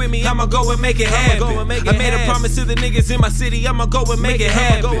rockin' with me, I'ma go and make it happen. I made a promise to the niggas in my city, I'ma go and make it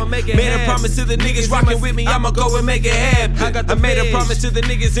happen. Made a promise to the niggas rockin' with me, I'ma go and make it happen. I made a promise to the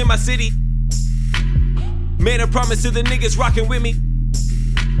niggas in my city. Made a promise to the niggas rockin' with me.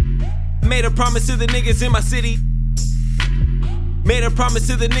 Made a promise to the niggas in my city. Made a promise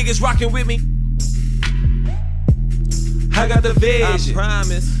to the niggas rockin' with me. I got the vision. I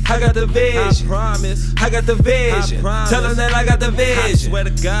promise. I got the vision. I promise. I got the vision. Tell them that I got the vision. I swear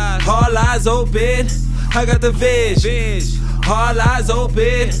to God. All eyes open. I got the vision. All eyes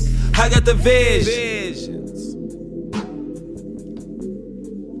open. I got the vision.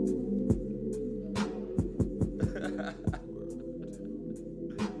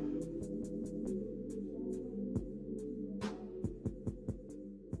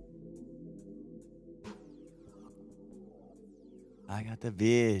 I got the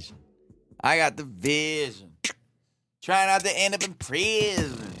vision. I got the vision. Try not to end up in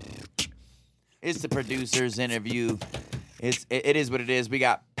prison. It's the producer's interview. It is what it is. We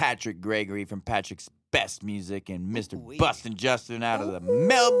got Patrick Gregory from Patrick's Best Music and Mr. Bustin' Justin out of the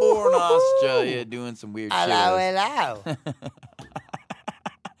Melbourne, Australia, doing some weird shit. Hello.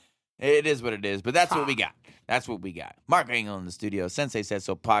 It is what it is, but that's what we got. That's what we got. Mark Engel in the studio. Sensei Said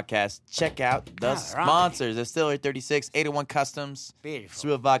So podcast. Check out the sponsors. Distillery 36, 801 Customs,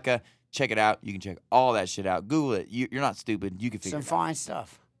 Sua Vodka. Check it out. You can check all that shit out. Google it. You're not stupid. You can figure it out. Some fine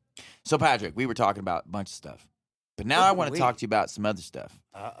stuff. So, Patrick, we were talking about a bunch of stuff. But now I want to talk to you about some other stuff.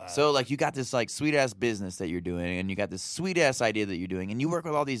 So, like, you got this, like, sweet-ass business that you're doing, and you got this sweet-ass idea that you're doing, and you work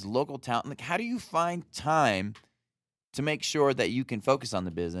with all these local talent. Like, how do you find time to make sure that you can focus on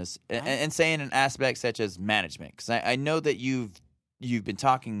the business and say in an aspect such as management? Because I know that you've been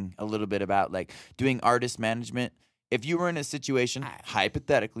talking a little bit about, like, doing artist management. If you were in a situation,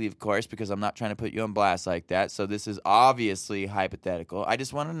 hypothetically, of course, because I'm not trying to put you on blast like that, so this is obviously hypothetical. I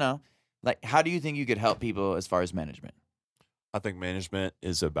just want to know, like, how do you think you could help people as far as management? I think management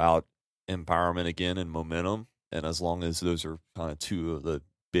is about empowerment again and momentum. And as long as those are kind of 2 of the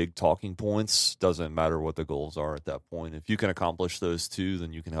big talking points, doesn't matter what the goals are at that point. If you can accomplish those 2,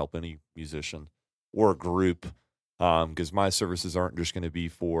 then you can help any musician or group. Because my services aren't just going to be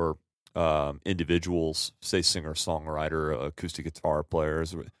for individuals, say singer, songwriter, acoustic guitar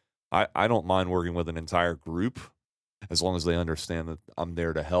players. I don't mind working with an entire group as long as they understand that I'm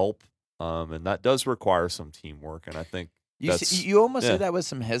there to help. And that does require some teamwork. And I think You almost say that with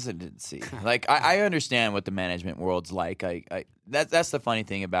some hesitancy. Like I understand what the management world's like. That's the funny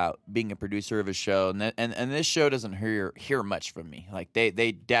thing about being a producer of a show, and this show doesn't hear much from me. Like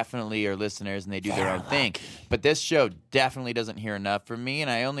they definitely are listeners and they do their own thing, but this show definitely doesn't hear enough from me,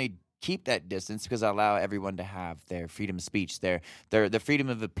 and I only keep that distance because I allow everyone to have their freedom of speech, their freedom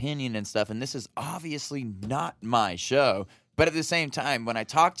of opinion and stuff. And this is obviously not my show. But at the same time, when I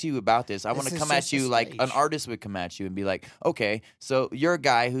talk to you about this, I want to come at you like an artist would come at you and be like, okay, so you're a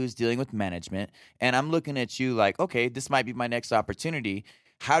guy who's dealing with management, and I'm looking at you like, okay, this might be my next opportunity.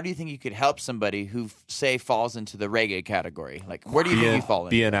 How do you think you could help somebody who, say, falls into the reggae category? Like, where do you think you fall in?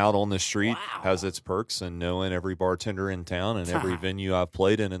 Being out on the street has its perks, and knowing every bartender in town and every venue I've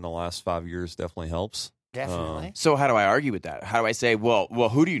played in the last 5 years definitely helps. Definitely. So how do I argue with that? How do I say, well,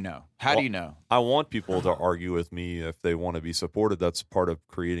 who do you know? How do you know? I want people to argue with me if they want to be supported. That's part of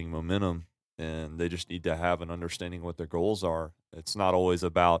creating momentum, and they just need to have an understanding what their goals are. It's not always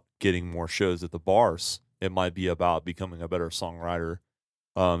about getting more shows at the bars. It might be about becoming a better songwriter.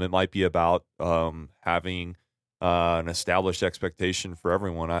 It might be about having an established expectation for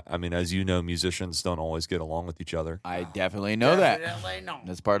everyone. I mean, as you know, musicians don't always get along with each other. I definitely know that.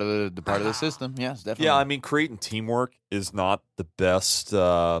 That's part of the system. Yes, definitely. Yeah, I mean, creating teamwork is not the best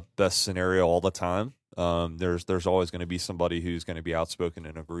scenario all the time. There's always going to be somebody who's going to be outspoken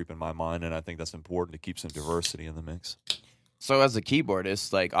in a group, in my mind, and I think that's important to keep some diversity in the mix. So as a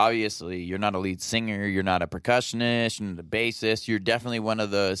keyboardist, like, obviously you're not a lead singer, you're not a percussionist, you're not a bassist. You're definitely one of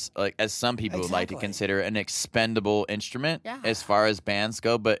those, like, as some people would like to consider, an expendable instrument as far as bands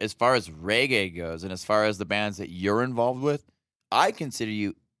go. But as far as reggae goes, and as far as the bands that you're involved with, I consider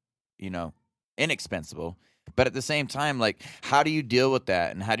you, inexpensible. But at the same time, like, how do you deal with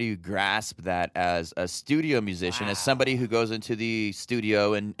that, and how do you grasp that as a studio musician, as somebody who goes into the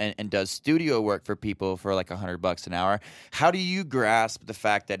studio and does studio work for people for like $100 an hour? How do you grasp the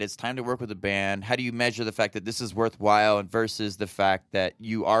fact that it's time to work with a band? How do you measure the fact that this is worthwhile and versus the fact that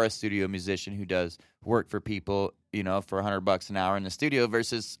you are a studio musician who does work for people, for $100 an hour in the studio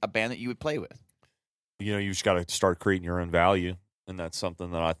versus a band that you would play with? You just got to start creating your own value. And that's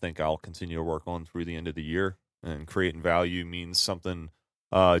something that I think I'll continue to work on through the end of the year. And creating value means something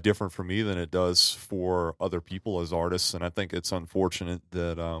different for me than it does for other people as artists. And I think it's unfortunate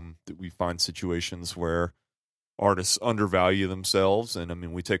that we find situations where artists undervalue themselves. And I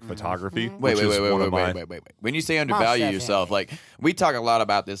mean, we take photography. Wait. When you say undervalue yourself, like, we talk a lot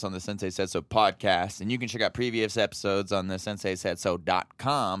about this on the Sensei Said So podcast, and you can check out previous episodes on the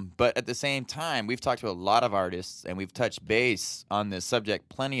senseisaidso.com. But at the same time, we've talked to a lot of artists, and we've touched base on this subject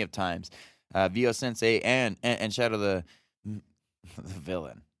plenty of times. Vio Sensei and Shadow the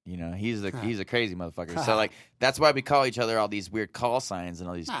villain. He's a crazy motherfucker. So, like, that's why we call each other all these weird call signs and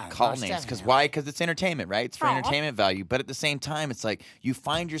all these call names. Because why? Because it's entertainment, right? It's for entertainment value. But at the same time, it's like you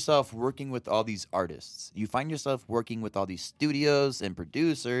find yourself working with all these artists. You find yourself working with all these studios and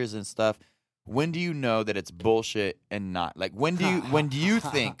producers and stuff. When do you know that it's bullshit and not? Like, when do you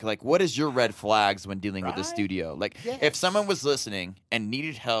think, like, what is your red flags when dealing with the studio? Like, if someone was listening and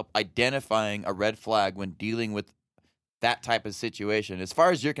needed help identifying a red flag when dealing with that type of situation, as far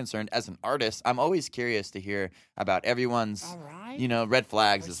as you're concerned, as an artist, I'm always curious to hear about everyone's, red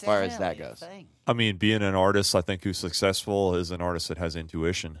flags as far as that goes. I mean, being an artist, I think, who's successful is an artist that has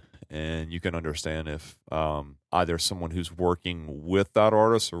intuition. And you can understand if either someone who's working with that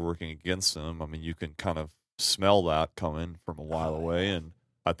artist or working against them, I mean, you can kind of smell that coming from a while away. And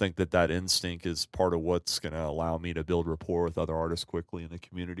I think that instinct is part of what's going to allow me to build rapport with other artists quickly in the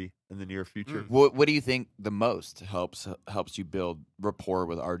community in the near future. What do you think the most helps you build rapport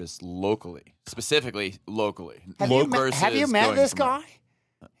with artists locally, specifically locally? Have you met this guy?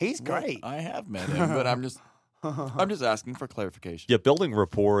 He's great. I have met him, but I'm just asking for clarification. Yeah, building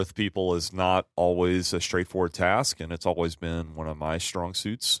rapport with people is not always a straightforward task, and it's always been one of my strong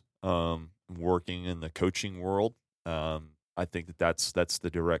suits. Working in the coaching world, I think that's the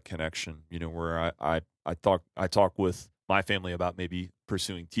direct connection. Where I talk with my family about maybe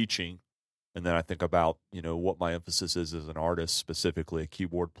pursuing teaching, and then I think about what my emphasis is as an artist, specifically a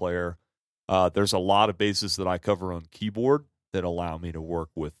keyboard player. There's a lot of bases that I cover on keyboard that allow me to work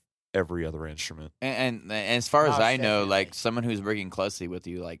with every other instrument. And as far as I know, like, someone who's working closely with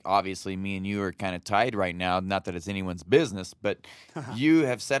you, like, obviously me and you are kind of tied right now. Not that it's anyone's business, but you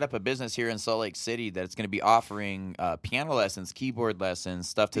have set up a business here in Salt Lake City that's going to be offering piano lessons, keyboard lessons,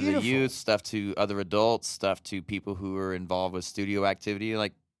 stuff to the youth, stuff to other adults, stuff to people who are involved with studio activity.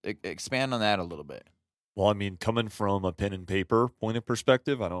 Like, expand on that a little bit. Well, I mean, coming from a pen and paper point of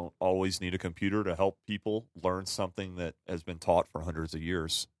perspective, I don't always need a computer to help people learn something that has been taught for hundreds of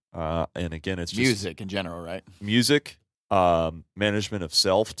years. And again, it's just music in general, right? Music, management of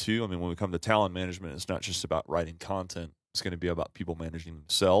self too. I mean, when we come to talent management, it's not just about writing content. It's going to be about people managing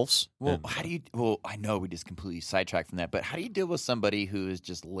themselves. Well, I know we just completely sidetracked from that, but how do you deal with somebody who is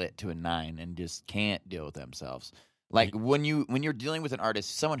just lit to a 9 and just can't deal with themselves? Like when you're dealing with an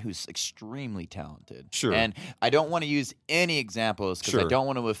artist, someone who's extremely talented. Sure. And I don't want to use any examples because I Sure. don't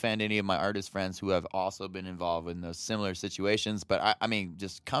want to offend any of my artist friends who have also been involved in those similar situations. But I mean,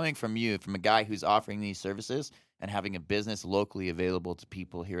 just coming from you, from a guy who's offering these services and having a business locally available to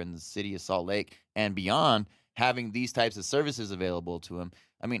people here in the city of Salt Lake and beyond, having these types of services available to them.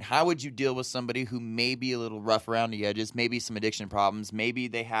 I mean, how would you deal with somebody who may be a little rough around the edges, maybe some addiction problems, maybe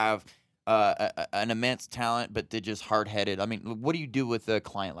they have an immense talent, but they're just hard-headed? I mean, what do you do with a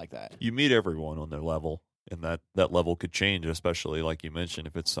client like that? You meet everyone on their level, and that level could change, especially like you mentioned,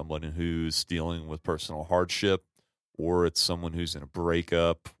 if it's someone who's dealing with personal hardship, or it's someone who's in a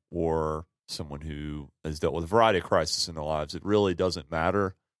breakup, or someone who has dealt with a variety of crises in their lives. It really doesn't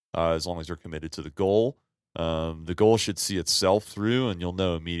matter as long as they're committed to the goal. The goal should see itself through, and you'll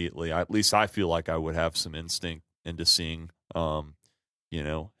know immediately. At least I feel like I would have some instinct into seeing,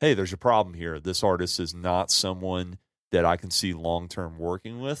 hey, there's a problem here. This artist is not someone that I can see long-term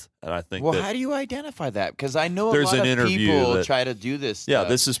working with. And I think how do you identify that? Because I know there's a lot an of interview people that- try to do this Yeah, stuff.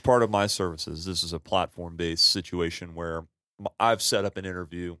 this is part of my services. This is a platform-based situation where I've set up an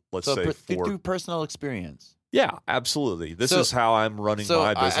interview, let's say, through personal experience. Yeah, absolutely. This So- is how I'm running So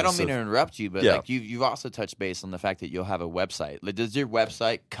my business. I don't mean to interrupt you, but Yeah. like you've also touched base on the fact that you'll have a website. Like, does your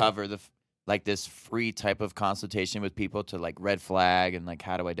website cover this free type of consultation with people to like red flag and like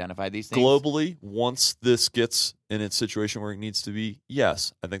how to identify these things? Globally, once this gets in its situation where it needs to be,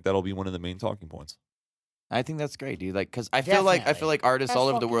 yes, I think that'll be one of the main talking points. I think that's great, dude. Like, because I feel like artists That's all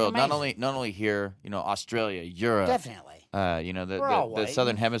over the fucking world, not amazing. only here, Australia, Europe, Definitely. the all the waiting.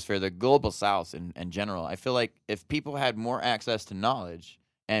 Southern Hemisphere, the global South in general. I feel like if people had more access to knowledge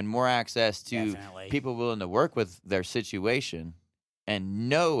and more access to Definitely. people willing to work with their situation and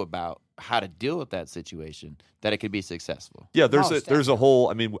know about how to deal with that situation, that it could be successful. Yeah, there's Most a whole.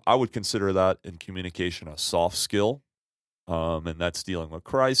 I mean, I would consider that in communication a soft skill, and that's dealing with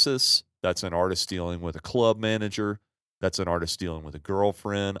crisis. That's an artist dealing with a club manager. That's an artist dealing with a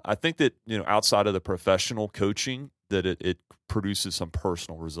girlfriend. I think that outside of the professional coaching, that it produces some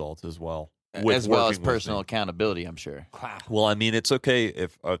personal results as well. with As well as working with personal me. accountability, I'm sure. Well, I mean, it's okay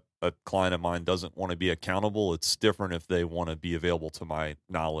if a client of mine doesn't want to be accountable. It's different if they want to be available to my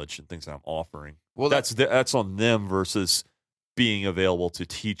knowledge and things that I'm offering. Well, that's on them versus being available to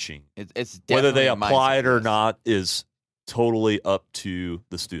teaching. It's Whether they definitely a apply it mindset, or yes. not is totally up to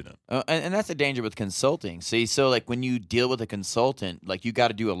the student. And that's the danger with consulting. See, so like when you deal with a consultant, like you got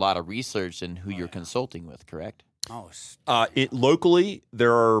to do a lot of research in who you're consulting with, correct? Locally,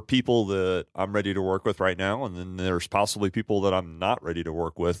 there are people that I'm ready to work with right now, and then there's possibly people that I'm not ready to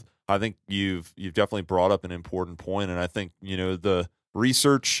work with. I think you've definitely brought up an important point, and I think the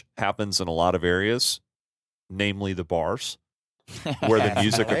research happens in a lot of areas, namely the bars where the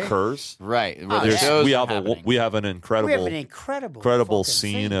music occurs. Right. Where the There's- shows we are have happening. we have an incredible incredible fucking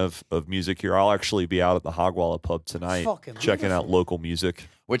scene of music here. I'll actually be out at the Hogwalla Pub tonight, Fucking checking out beautiful. local music.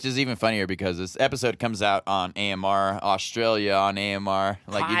 Which is even funnier because this episode comes out on AMR Australia on AMR.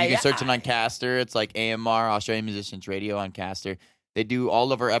 Like if you can search it on Caster, it's like AMR Australian Musicians Radio on Caster. They do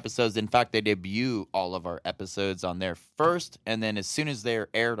all of our episodes. In fact, they debut all of our episodes on there first, and then as soon as they're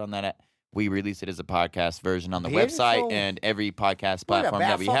aired on that, we release it as a podcast version on the website Beautiful. and every podcast What platform about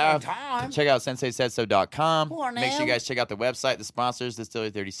that we have. fucking time? Check out senseisaidso.com. Come on Make sure you now. guys check out the website, the sponsors, Distillery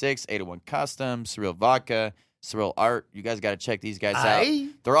 36, 801 Custom, Surreal Vodka, Surreal Art. You guys got to check these guys Aye.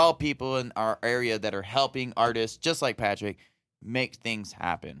 out. They're all people in our area that are helping artists, just like Patrick, make things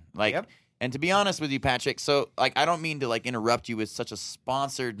happen. Like, Yep. and to be honest with you, Patrick, so like I don't mean to like interrupt you with such a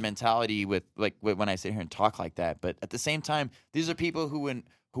sponsored mentality with like when I sit here and talk like that, but at the same time, these are people who are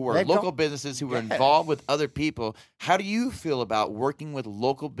They local don't- businesses who are Yes. involved with other people. How do you feel about working with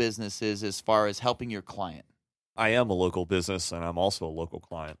local businesses as far as helping your client? I am a local business, and I'm also a local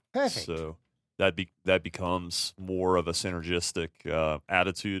client. Perfect. So that becomes more of a synergistic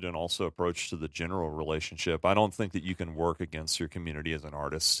attitude and also approach to the general relationship. I don't think that you can work against your community as an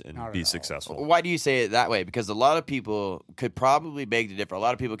artist and Not at be all. successful. Why do you say it that way? Because a lot of people could probably beg to differ. A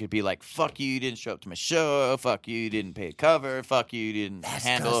lot of people could be like, "Fuck you, you didn't show up to my show. Fuck you, you didn't pay a cover. Fuck you, you didn't That's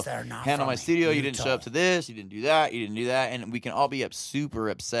handle 'cause they're not my from studio. You didn't show Utah. up to this. You didn't do that. You didn't do that." And we can all be super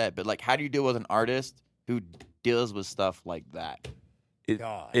upset. But like, how do you deal with an artist who deals with stuff like that?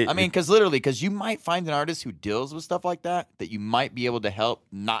 I mean, because you might find an artist who deals with stuff like that you might be able to help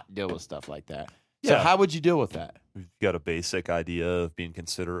not deal with stuff like that. So Yeah. how would you deal with that? we've got a basic idea of being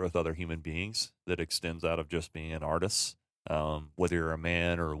considerate with other human beings that extends out of just being an artist. whether you're a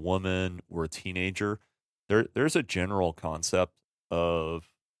man or a woman or a teenager, there's a general concept of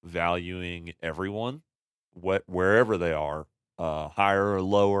valuing everyone, wherever they are, higher or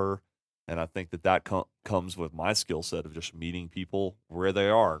lower. And I think that comes with my skill set of just meeting people where they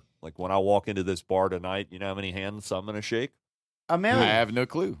are. Like when I walk into this bar tonight, you know how many hands I'm going to shake? A million. I have no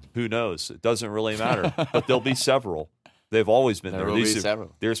clue. Who knows? It doesn't really matter. But there'll be several. They've always been there. There will be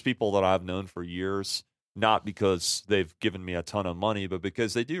several. There's people that I've known for years, not because they've given me a ton of money, but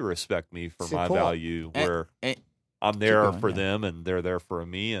because they do respect me for my value, where I'm there for them and they're there for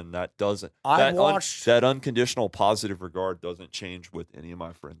me, and that doesn't that unconditional positive regard doesn't change with any of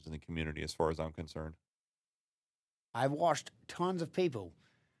my friends in the community as far as I'm concerned. I've watched tons of people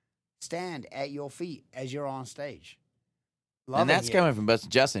stand at your feet as you're on stage. And that's coming from Busta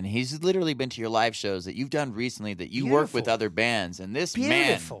Justin. He's literally been to your live shows that you've done recently that you work with other bands. And this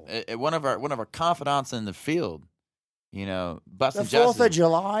man, one of our confidants in the field, you know, Busta Justin. The 4th of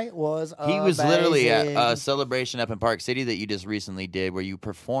July was He was literally at a celebration up in Park City that you just recently did where you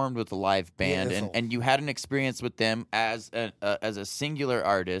performed with a live band. And you had an experience with them as a singular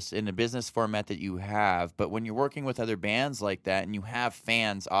artist in a business format that you have. But when you're working with other bands like that and you have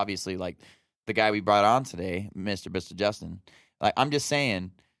fans, obviously, like the guy we brought on today, Mr. Busta Justin, like I'm just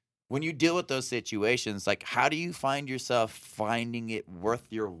saying, when you deal with those situations, like how do you find yourself finding it worth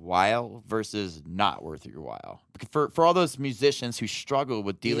your while versus not worth your while? For all those musicians who struggle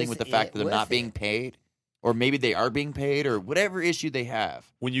with dealing with the fact that they're not being paid, or maybe they are being paid, or whatever issue they have.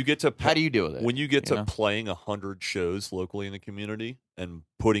 When you get to how do you deal with it? When you get to playing 100 shows locally in the community and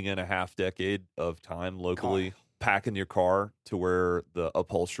putting in a half decade of time locally, packing your car to where the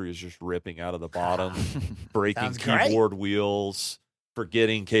upholstery is just ripping out of the bottom, breaking keyboard wheels,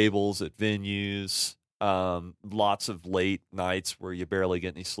 forgetting cables at venues, lots of late nights where you barely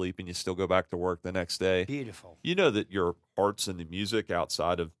get any sleep and you still go back to work the next day. Beautiful. You know that your heart's in the music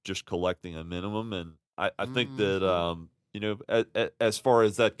outside of just collecting a minimum. And I think that, you know, as far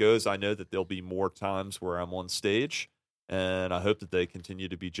as that goes, I know that there'll be more times where I'm on stage. And I hope that they continue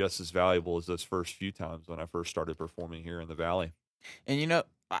to be just as valuable as those first few times when I first started performing here in the Valley. And, you know,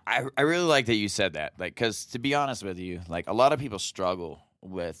 I really like that you said that, like, because to be honest with you, like a lot of people struggle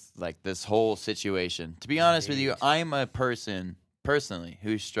with like this whole situation. To be honest with you, I'm a person personally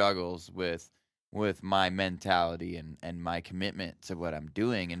who struggles with my mentality and my commitment to what I'm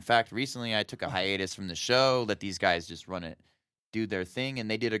doing. In fact, recently I took a hiatus from the show, let these guys just do their thing,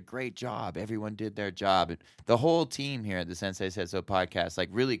 and they did a great job. Everyone did their job. The whole team here at the Sensei Said So podcast like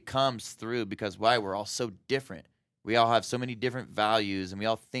really comes through because why? We're all so different. We all have so many different values, and we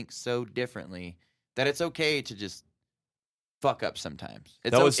all think so differently that it's okay to just fuck up sometimes.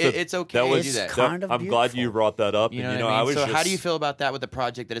 It's okay to do that. I'm glad you brought that up. You know what I mean? So how do you feel about that with a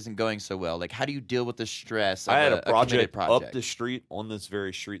project that isn't going so well? Like, how do you deal with the stress of I had a project up the street on this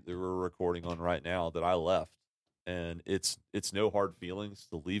very street that we're recording on right now that I left. And it's no hard feelings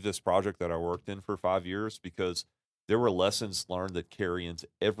to leave this project that I worked in for 5 years because there were lessons learned that carry into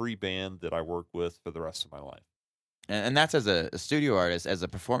every band that I work with for the rest of my life. And that's as a studio artist, as a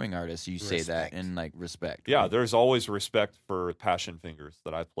performing artist, you say that in like respect. Yeah, right? There's always respect for Passion Fingers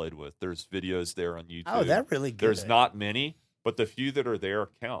that I played with. There's videos there on YouTube. Oh, they're really good. There's not many, but the few that are there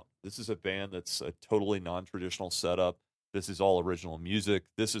count. This is a band that's a totally non-traditional setup. This is all original music.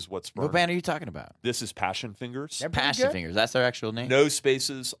 This is what's What band are you talking about? This is Passion Fingers. Passion Fingers. That's their actual name? No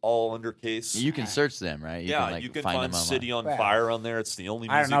spaces, all undercase. You can search them, right? You can find City on Fire on there. It's the only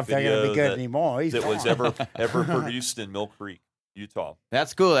music I don't know if they're going to be good anymore. That was ever produced in Mill Creek, Utah.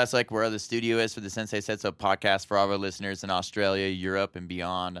 That's cool. That's like where the studio is for the Sensei Said So podcast for all our listeners in Australia, Europe, and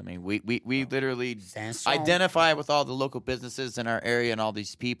beyond. I mean, we literally identify with all the local businesses in our area and all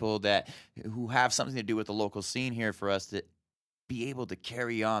these people who have something to do with the local scene here for us to be able to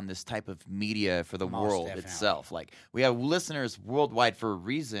carry on this type of media for the world itself. Like, we have listeners worldwide for a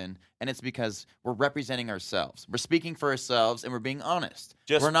reason, and it's because we're representing ourselves. We're speaking for ourselves, and we're being honest.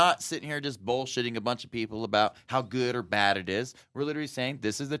 We're not sitting here just bullshitting a bunch of people about how good or bad it is. We're literally saying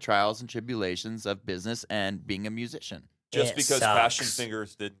this is the trials and tribulations of business and being a musician. Just because Passion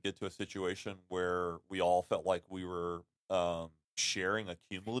Fingers didn't get to a situation where we all felt like we were sharing a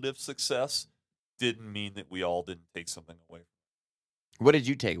cumulative success didn't mean that we all didn't take something away from it. What did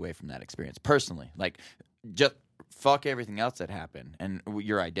you take away from that experience personally? Like, just fuck everything else that happened and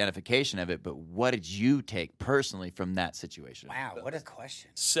your identification of it, but what did you take personally from that situation? Wow, what a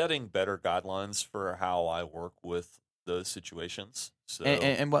question. Setting better guidelines for how I work with those situations. So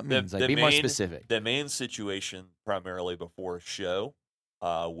and what means? Be more specific. The main situation primarily before a show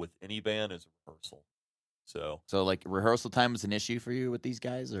with any band is rehearsal. So like rehearsal time was an issue for you with these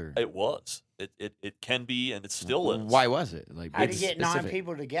guys, or it was. It can be, and it still is. Why was it? Like, How do be you get specific. 9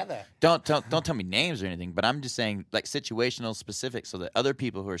 people together? Don't tell me names or anything, but I'm just saying like situational specific, so that other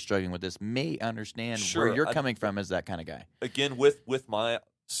people who are struggling with this may understand Sure, where you're coming from as that kind of guy. Again, with my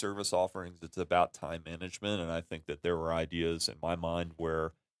service offerings, it's about time management, and I think that there were ideas in my mind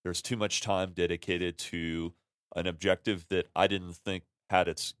where there's too much time dedicated to an objective that I didn't think had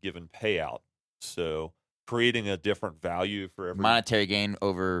its given payout. So creating a different value for every Monetary gain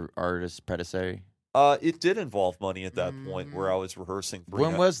over artist predecessor. it did involve money at that point where I was rehearsing.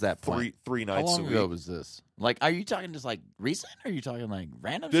 When was that point? Three How nights long a week. ago was this? Like, are you talking just like recent, or are you talking like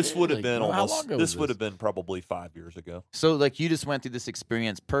random? This shit? would have Like, been how long almost. ago This was would have been probably 5 years ago. So, like, you just went through this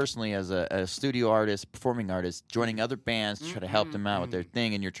experience personally as a studio artist, performing artist, joining other bands to try to help them out with their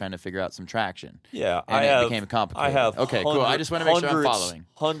thing, and you're trying to figure out some traction. Yeah, And it became complicated. I have. Okay, cool. I just want to make sure I'm hundreds- following.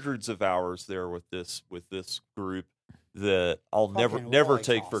 Hundreds of hours there with this group that I'll never Fucking Wally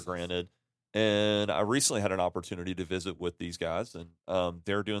take for tosses. granted. And I recently had an opportunity to visit with these guys, and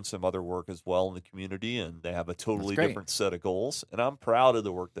they're doing some other work as well in the community, and they have a totally great. different set of goals. And I'm proud of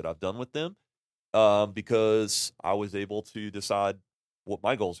the work that I've done with them because I was able to decide what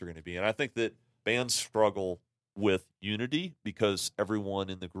my goals are going to be. And I think that bands struggle with unity because everyone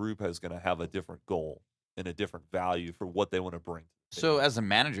in the group is going to have a different goal and a different value for what they want to bring. So, as a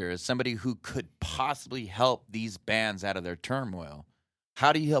manager, as somebody who could possibly help these bands out of their turmoil,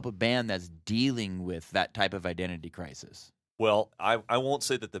 how do you help a band that's dealing with that type of identity crisis? Well, I won't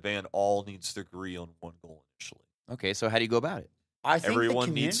say that the band all needs to agree on one goal initially. Okay, so how do you go about it? I think the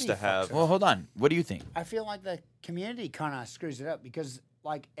Everyone needs community to fucks have- it Well, up. hold on. What do you think? I feel like the community kind of screws it up because,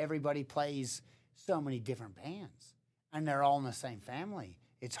 like, everybody plays so many different bands, and they're all in the same family.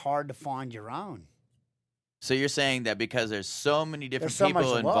 It's hard to find your own. So you're saying that because there's so many different There's so much people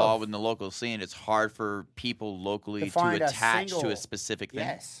love. involved in the local scene, it's hard for people locally to find a attach to a single- specific thing?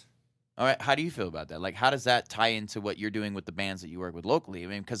 Yes. All right, how do you feel about that? Like, how does that tie into what you're doing with the bands that you work with locally? I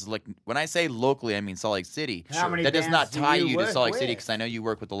mean, because like when I say locally, I mean Salt Lake City. How many That does bands not do tie you you to work Salt Lake City with? because I know you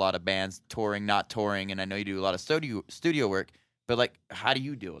work with a lot of bands, touring, not touring, and I know you do a lot of studio work. But like, how do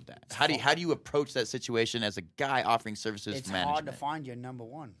you deal with that? How do you approach that situation as a guy offering services It's for hard management? to find your number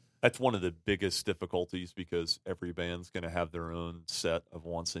one. That's one of the biggest difficulties because every band's going to have their own set of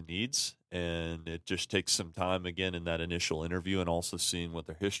wants and needs. And it just takes some time, again, in that initial interview and also seeing what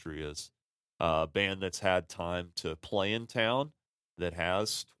their history is. A band that's had time to play in town, that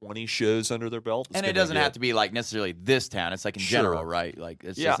has 20 shows under their belt. And it doesn't have to be like necessarily this town. It's like in Sure. general, right? Like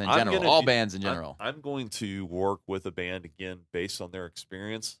it's Yeah, just in I'm general. gonna All do- bands in general. I'm going to work with a band, again, based on their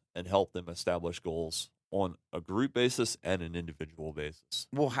experience and help them establish goals on a group basis and an individual basis.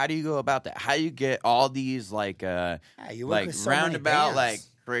 Well, how do you go about that? How do you get all these like Yeah, you work like with so many roundabout, bands. like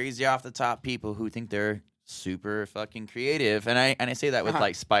crazy off the top people who think they're super fucking creative? And I say that with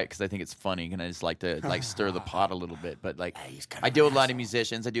like spite because I think it's funny and I just like to like stir the pot a little bit. But like I deal with a lot of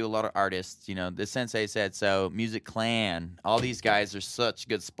musicians, I do a lot of artists. You know, the sensei said so. Music Clan, all these guys are such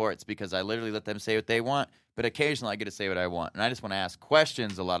good sports because I literally let them say what they want. But occasionally I get to say what I want. And I just want to ask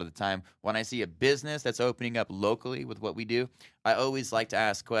questions a lot of the time. When I see a business that's opening up locally with what we do, I always like to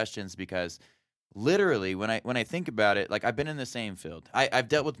ask questions because literally when I think about it, like I've been in the same field. I've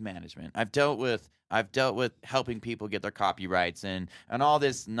dealt with management. I've dealt with helping people get their copyrights and all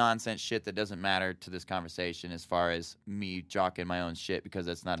this nonsense shit that doesn't matter to this conversation as far as me jocking my own shit because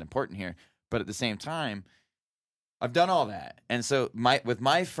that's not important here. But at the same time, I've done all that. And so with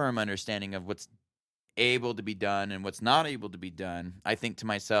my firm understanding of what's able to be done and what's not able to be done, I think to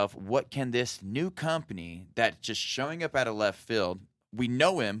myself, what can this new company that's just showing up out of left field, we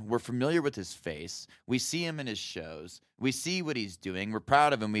know him, we're familiar with his face, we see him in his shows, we see what he's doing, we're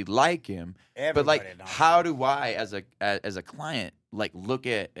proud of him, we like him, but like Everybody knows how do I as a client like look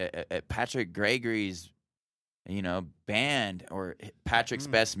at Patrick Gregory's band or Patrick's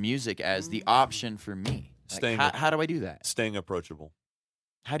best music as the option for me? Like, how do I do that? Staying approachable.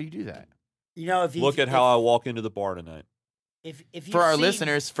 How do you do that? You know, if you Look at how I walk into the bar tonight. if you For our see-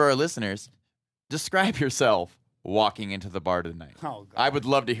 listeners, describe yourself walking into the bar tonight. Oh, God. I would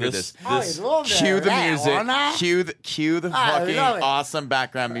love to hear This- this. I would love to Cue hear the that, music. wouldn't I? Cue the I fucking love it. awesome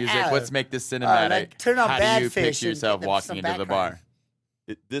background music. Yeah. Let's make this cinematic. like, turn on How do Bad you Fish picture and yourself get them walking some into the background.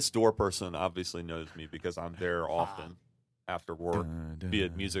 bar? This door person obviously knows me because I'm there often after work, be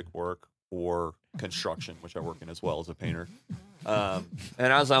it music work or construction, which I work in as well as a painter. And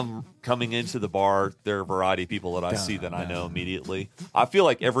as I'm coming into the bar, there are a variety of people that I see that I know immediately. I feel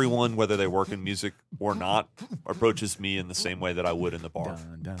like everyone, whether they work in music or not, approaches me in the same way that I would in the bar.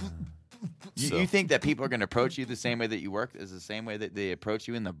 So- You think that people are going to approach you the same way that you work is the same way that they approach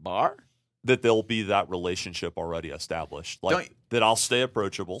you in the bar? that there'll be that relationship already established. Like that I'll stay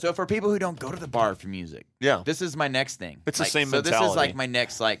approachable. So for people who don't go to the bar for music, this is my next thing. It's the same so mentality. This is like my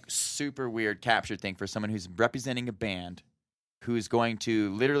next like super weird capture thing for someone who's representing a band who's going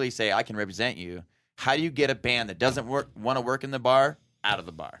to literally say, I can represent you. How do you get a band that doesn't want to work in the bar out of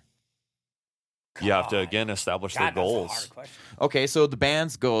the bar? You have to, again, establish their goals. Okay, so the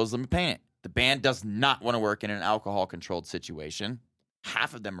band's goals, let me paint it. The band does not want to work in an alcohol-controlled situation.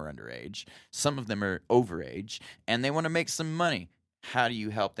 Half of them are underage. Some of them are overage. And they want to make some money. How do you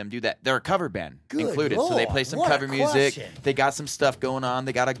help them do that? They're a cover band included. So they play some cover music. They got some stuff going on.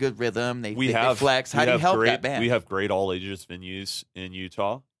 They got a good rhythm. They flex. How do you help that band? We have great all-ages venues in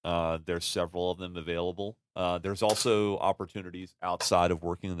Utah. There's several of them available. There's also opportunities outside of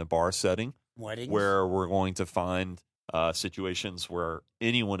working in the bar setting. Weddings? Where we're going to find situations where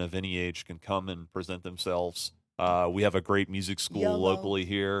anyone of any age can come and present themselves. We have a great music school locally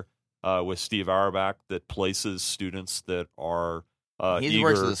here with Steve Auerbach that places students that are he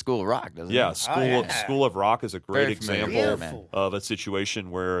works at the School of Rock, doesn't he? Yeah, School of Rock is a great example of a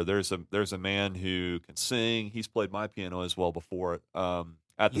situation where there's a man who can sing. He's played my piano as well before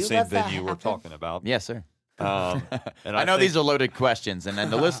at the same venue we're talking about. Yes, sir. And I know these are loaded questions, and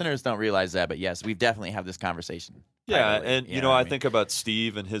the listeners don't realize that, but yes, we definitely have this conversation. Yeah, and I think about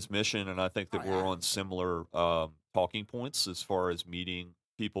Steve and his mission, and I think that we're on similar talking points as far as meeting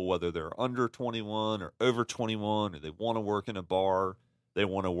people, whether they're under 21 or over 21, or they want to work in a bar, they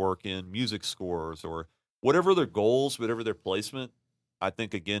want to work in music scores, or whatever their goals, whatever their placement. I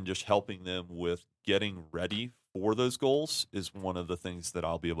think, again, just helping them with getting ready for those goals is one of the things that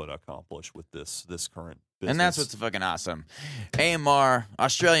I'll be able to accomplish with this current business. And that's what's fucking awesome. AMR,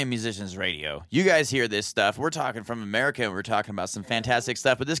 Australian Musicians Radio. You guys hear this stuff. We're talking from America. We're talking about some fantastic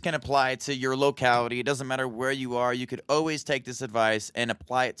stuff, but this can apply to your locality. It doesn't matter where you are. You could always take this advice and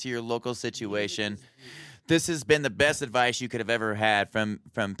apply it to your local situation. This has been the best advice you could have ever had from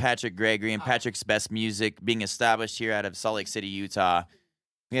Patrick Gregory and Patrick's Best Music being established here out of Salt Lake City, Utah.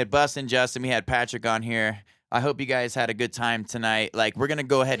 We had Bustin' Justin. We had Patrick on here. I hope you guys had a good time tonight. Like, we're going to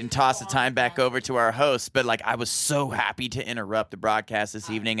go ahead and toss the time back over to our host, but, like, I was so happy to interrupt the broadcast this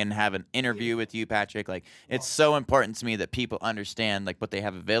evening and have an interview with you, Patrick. Like, it's so important to me that people understand, like, what they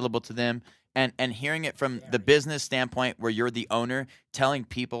have available to them, and hearing it from the business standpoint where you're the owner, telling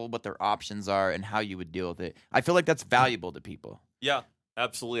people what their options are and how you would deal with it. I feel like that's valuable to people. Yeah.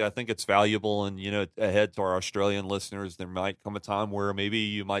 Absolutely. I think it's valuable. And, ahead to our Australian listeners, there might come a time where maybe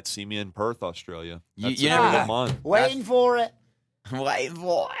you might see me in Perth, Australia. You never know. Waiting for it. Waiting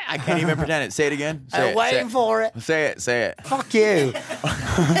for it. I can't even pretend it. Say it again. Waiting for it. Say it. Fuck you.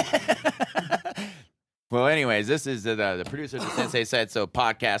 Well, anyways, this is the producer of the Sensei Said So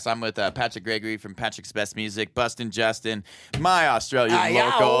podcast. I'm with Patrick Gregory from Patrick's Best Music, Bustin' Justin, my Australian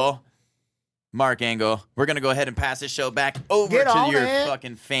local, Mark Engel. We're going to go ahead and pass this show back over to your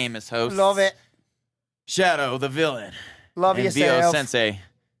fucking famous host. Love it. Shadow the Villain. Love and yourself. VO Sensei.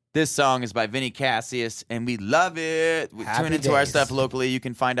 This song is by Vinny Cassius, and we love it. Tune into our stuff locally. You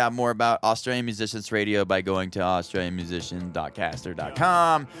can find out more about Australian Musicians Radio by going to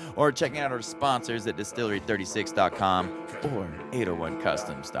australianmusician.caster.com or checking out our sponsors at distillery36.com or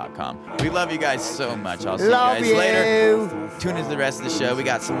 801customs.com. We love you guys so much. I'll see you guys later. Tune into the rest of the show. We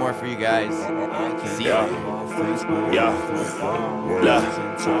got some more for you guys. See ya. Yeah.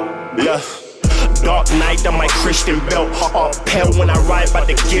 Dark Knight on my Christian belt. All pale when I ride, about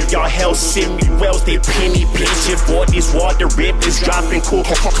to give y'all hell. Send me wells, they penny pinching for these water rip is dropping cool.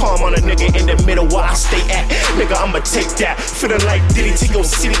 Calm on a nigga in the middle where I stay at. Nigga, I'ma take that. Feeling like Diddy to your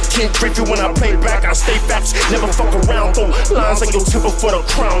city. Can't break it when I play back. I stay facts, never fuck around. Throw lines on your temple for the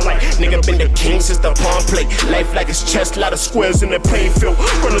crown. Like nigga been the king since the pawn play. Life like it's chess, lot of squares in the playing field.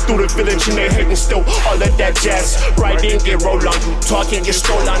 Running through the village and they hating still. All of that jazz, right in, get roll on. You talking, get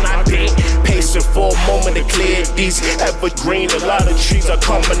stole on. I been pacing for a moment to clear these evergreen. A lot of trees are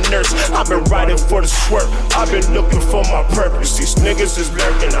common nurse. I've been riding for the swerve. I've been looking for my purpose. These niggas is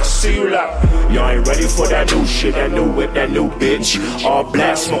lurking. I see you like y'all ain't ready for that new shit, that new whip, that new bitch. All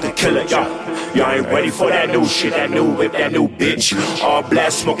black, smoke a killer, y'all. Y'all ain't ready for that new shit, that new whip, that new bitch. All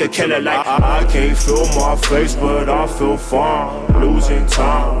black, smoke a killer like I can't feel my face, but I feel fine. Losing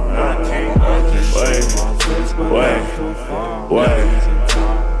time. I can't wait.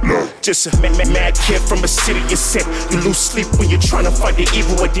 Look. Just a mad kid from a city you set. You lose sleep when you're trying to fight the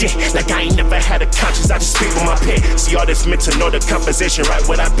evil within. Like I ain't never had a conscience, I just speak with my pen. See all this meant to know the composition, right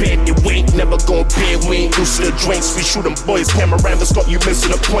what I bet. That we ain't never gon' bed, we ain't used to the drinks. We shoot them boys, panorama scope, you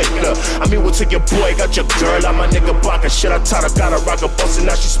missing the point. Look, I'm here with your boy, got your girl, I'm my nigga Baka. Shit, I taught her, got a rock a bus and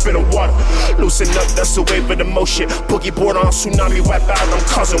now she spitting water. Loosen up, that's the wave of the motion. Boogie board on tsunami, wipe out, I'm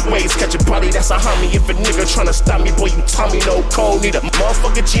causing waves. Catch a body, that's a homie. If a nigga tryna stop me, boy, you tell me no code. Need a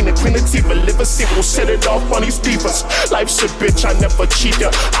motherfucking Gina, clean the teeth, live a sequel, set it off on these divas. Life's a bitch, I never cheat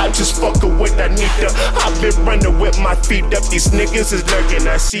her. I just fuck her with I need her. I've been running with my feet up, these niggas is lurking.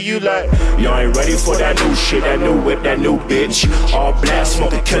 I see you like, y'all ain't ready for that new shit, that new whip, that new bitch. All black,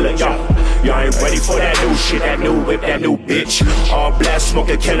 smoke a killer, y'all. Y'all ain't ready for that new shit, that new whip, that new bitch. All black, smoke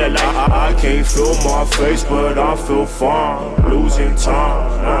a killer like I can't feel my face, but I feel fine. Losing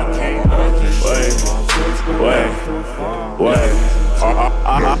time, I can't wait.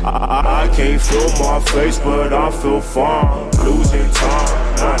 I can't feel my face, but I feel fine. Losing time,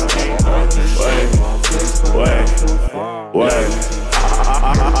 I can't wait.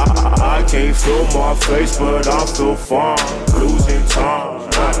 I can't feel my face, but I feel fine. Losing time,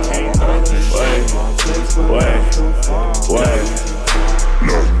 I can't wait.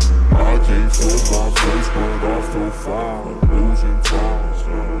 No, I can't feel my face, but I feel fine. Losing time,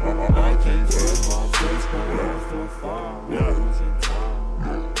 I can't feel my face, but I feel fine. Losing time.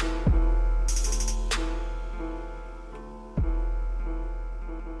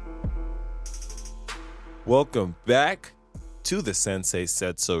 Welcome back to the Sensei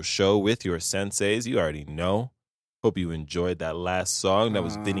Said So show with your senseis. You already know. Hope you enjoyed that last song. That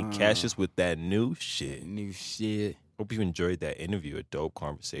was Vinny Cassius with that new shit. Hope you enjoyed that interview. A dope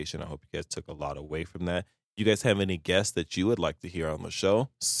conversation. I hope you guys took a lot away from that. You guys have any guests that you would like to hear on the show?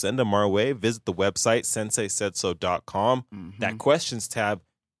 Send them our way. Visit the website, senseisaidso.com. That questions tab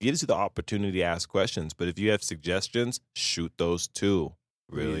gives you the opportunity to ask questions. But if you have suggestions, shoot those too.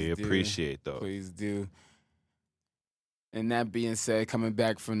 Really appreciate those. Please do. And that being said, coming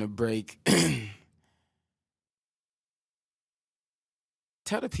back from the break,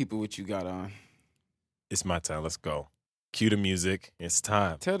 tell the people what you got on. It's my time. Let's go. Cue the music. It's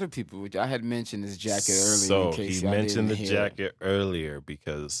time. Tell the people what I had mentioned this jacket earlier. So in case he y'all mentioned the didn't hear jacket earlier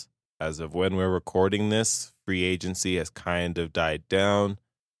because as of when we're recording this, free agency has kind of died down.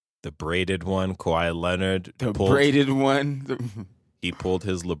 The braided one, Kawhi Leonard. braided one. He pulled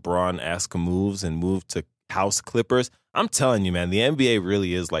his LeBron-esque moves and moved to House Clippers. I'm telling you, man, the NBA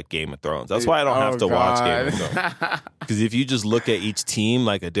really is like Game of Thrones. That's why I don't have to watch Game of Thrones. Because if you just look at each team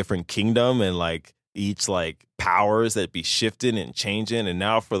like a different kingdom and like each like powers that be shifting and changing, and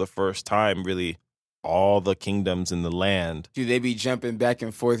now for the first time, really all the kingdoms in the land. Do they be jumping back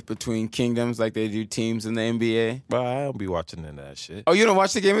and forth between kingdoms like they do teams in the NBA? Well, I don't be watching into that shit. Oh, you don't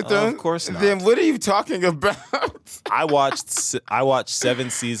watch the Game of Thrones? Of course not. Then what are you talking about? I watched 7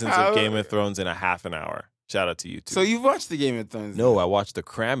 seasons of Game of Thrones in a half an hour. Shout out to you too. So you've watched the Game of Thrones? No, I watched the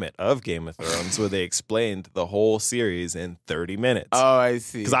Kramit of Game of Thrones where they explained the whole series in 30 minutes. Oh, I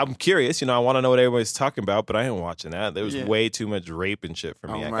see. Because I'm curious, I want to know what everybody's talking about, but I ain't watching that. There was way too much rape and shit for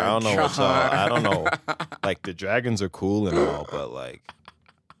me. Oh Like, I don't know what y'all, I don't know. Like, the dragons are cool and all, but like,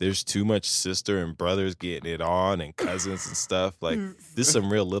 there's too much sister and brothers getting it on and cousins and stuff. Like, this is some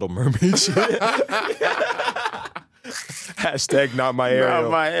real Little Mermaid shit. Hashtag not my Ariel.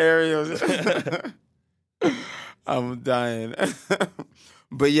 Not my Ariel. I'm dying.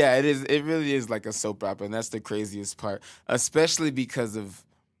 But yeah, it is. It really is like a soap opera, and that's the craziest part, especially because of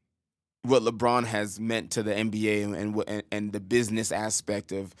what LeBron has meant to the NBA and the business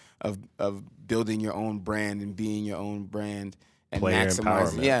aspect of building your own brand and being your own brand and player maximizing.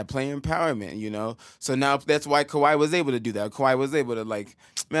 empowerment. Yeah, player empowerment. So now that's why Kawhi was able to do that. Kawhi was able to I'm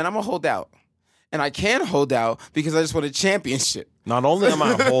gonna hold out. And I can hold out because I just won a championship. Not only am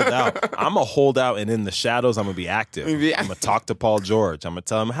I a holdout, I'm a holdout, and in the shadows, I'm going to be active. I'm going to talk to Paul George. I'm going to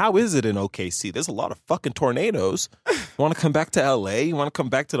tell him, how is it in OKC? There's a lot of fucking tornadoes. You want to come back to L.A.? You want to come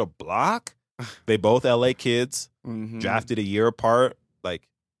back to the block? They both L.A. kids, drafted a year apart. Like,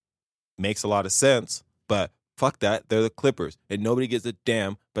 makes a lot of sense. But fuck that. They're the Clippers. And nobody gives a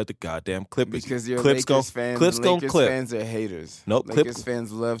damn about the goddamn Clippers. Because you're Clips Lakers fans. Clips Lakers clip. fans are haters. Nope. Lakers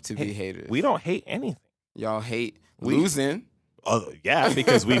fans love to be haters. We don't hate anything. Y'all hate losing. Yeah,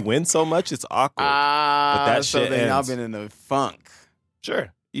 because we win so much, it's awkward. But that so shit then y'all ends. been in a funk.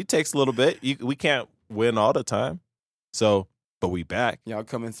 Sure. It takes a little bit. We can't win all the time. So, but we back. Y'all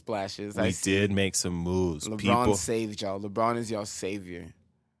come in splashes. We did make some moves. LeBron saved y'all. LeBron is y'all savior.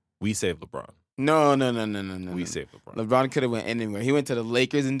 We saved LeBron. No. We saved LeBron. LeBron could have went anywhere. He went to the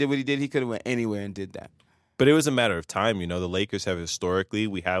Lakers and did what he did. He could have went anywhere and did that. But it was a matter of time. The Lakers have historically,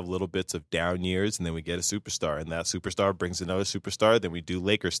 we have little bits of down years, and then we get a superstar. And that superstar brings another superstar. Then we do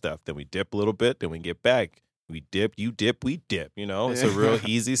Laker stuff. Then we dip a little bit. Then we get back. We dip, you dip, we dip. It's a real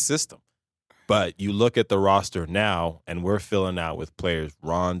easy system. But you look at the roster now, and we're filling out with players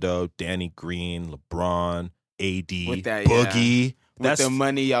Rondo, Danny Green, LeBron, AD, With that, Boogie. With the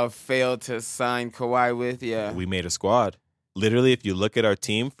money y'all failed to sign Kawhi with, We made a squad. Literally, if you look at our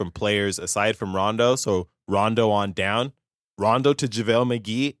team from players aside from Rondo, so Rondo on down, Rondo to JaVale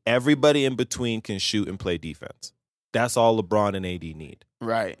McGee, everybody in between can shoot and play defense. That's all LeBron and AD need.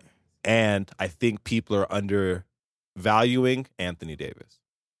 Right. And I think people are undervaluing Anthony Davis.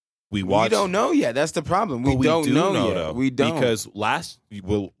 We don't know yet. That's the problem. We don't know yet. Though, we don't. Because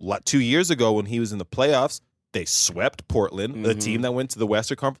 2 years ago when he was in the playoffs, they swept Portland, the team that went to the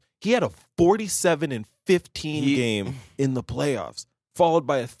Western Conference. He had a 47-15 game in the playoffs, followed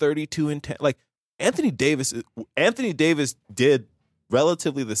by a 32-10. Like Anthony Davis did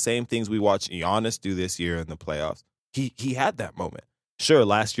relatively the same things we watched Giannis do this year in the playoffs. He had that moment. Sure,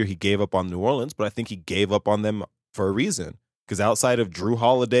 last year he gave up on New Orleans, but I think he gave up on them for a reason. Because outside of Drew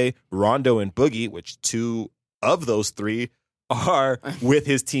Holiday, Rondo, and Boogie, which 2 of those 3 are with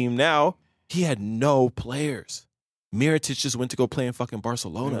his team now, he had no players. Mirotic just went to go play in fucking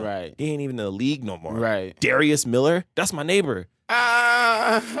Barcelona. Right. He ain't even in the league no more. Right. Darius Miller, that's my neighbor.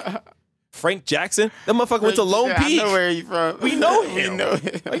 Frank Jackson, that motherfucker went to Lone Peak. I know where he's from. We know him.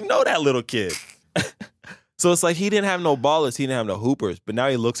 We know that little kid. So it's like he didn't have no ballers. He didn't have no hoopers. But now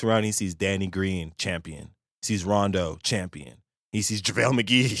he looks around, he sees Danny Green, champion. He sees Rondo, champion. He sees JaVale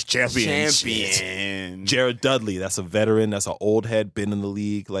McGee, champion. Jared Dudley, that's a veteran. That's an old head, been in the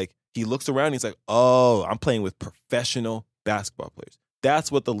league. Like, he looks around, he's like, oh, I'm playing with professional basketball players.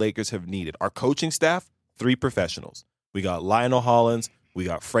 That's what the Lakers have needed. Our coaching staff, 3 professionals. We got Lionel Hollins, we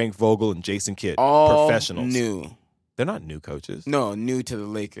got Frank Vogel, and Jason Kidd. All professionals. New. They're not new coaches. No, new to the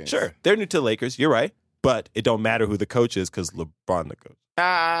Lakers. Sure, they're new to the Lakers. You're right. But it don't matter who the coach is because LeBron the coach.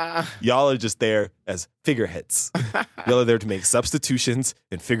 Y'all are just there as figureheads. Y'all are there to make substitutions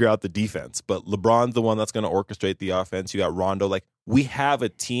and figure out the defense. But LeBron's the one that's going to orchestrate the offense. You got Rondo. Like, we have a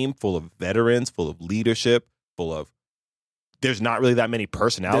team full of veterans, full of leadership, there's not really that many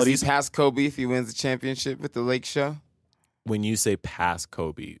personalities. Does he pass Kobe if he wins the championship with the Lake Show? When you say pass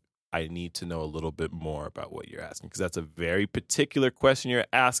Kobe, I need to know a little bit more about what you're asking because that's a very particular question you're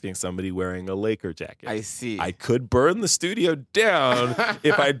asking somebody wearing a Laker jacket. I see. I could burn the studio down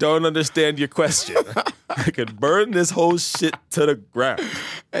if I don't understand your question. I could burn this whole shit to the ground.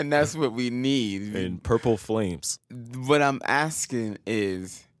 And that's what we need. In purple flames. What I'm asking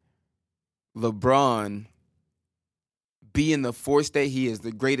is LeBron being the force that he is,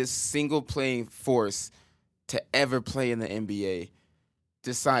 the greatest single playing force to ever play in the NBA,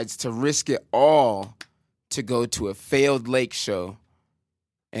 decides to risk it all to go to a failed Lake Show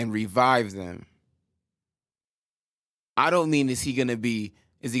and revive them. I don't mean is he gonna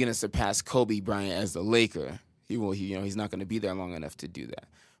surpass Kobe Bryant as the Laker? He's not gonna be there long enough to do that.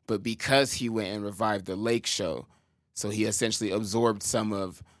 But because he went and revived the Lake Show, so he essentially absorbed some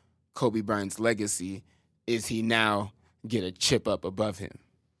of Kobe Bryant's legacy, is he now get a chip up above him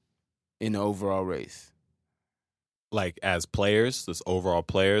in the overall race? Like as players, this overall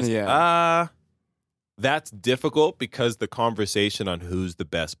players? Yeah. That's difficult because the conversation on who's the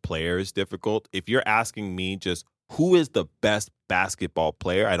best player is difficult. If you're asking me just who is the best basketball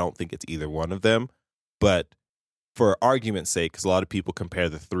player, I don't think it's either one of them. But for argument's sake, because a lot of people compare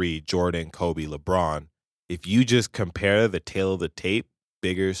the 3, Jordan, Kobe, LeBron, if you just compare the tail of the tape,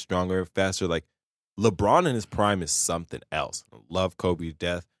 bigger, stronger, faster, like LeBron in his prime is something else. I love Kobe to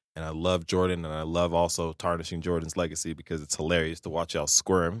death. And I love Jordan, and I love also tarnishing Jordan's legacy because it's hilarious to watch y'all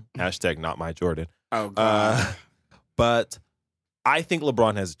squirm. # not my Jordan. Oh, God. But I think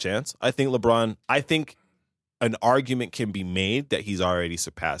LeBron has a chance. I think an argument can be made that he's already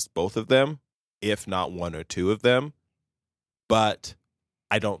surpassed both of them, if not 1 or 2 of them. But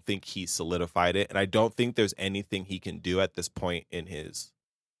I don't think he's solidified it, and I don't think there's anything he can do at this point in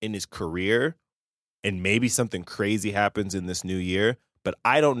his career. And maybe something crazy happens in this new year. But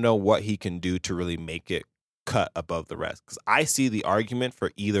I don't know what he can do to really make it cut above the rest. Because I see the argument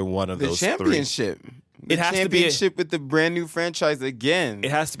for either one of those 3. The championship. It has to be championship with the brand new franchise again.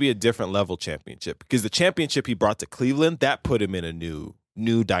 It has to be a different level championship. Because the championship he brought to Cleveland, that put him in a new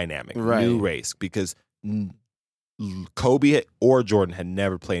dynamic, new race. Because Kobe or Jordan had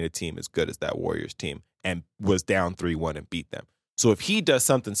never played a team as good as that Warriors team and was down 3-1 and beat them. So if he does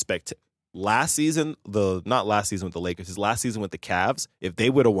something last season, not last season with the Lakers, his last season with the Cavs, if they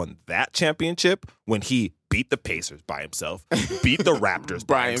would have won that championship when he beat the Pacers by himself, beat the Raptors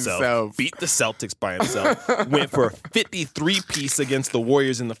by himself, beat the Celtics by himself, went for a 53-piece against the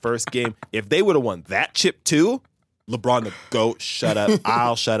Warriors in the first game, if they would have won that chip too, LeBron the GOAT, shut up,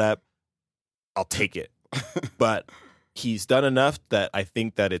 I'll shut up, I'll take it. But he's done enough that I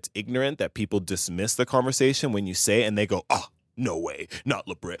think that it's ignorant that people dismiss the conversation when you say it and they go, oh, no way, not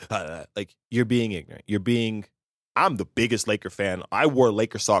LeBron. Like, you're being ignorant. I'm the biggest Laker fan. I wore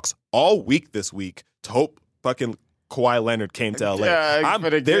Laker socks all week this week to hope fucking Kawhi Leonard came to LA.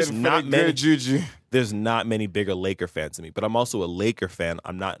 There's not many bigger Laker fans than me, but I'm also a Laker fan.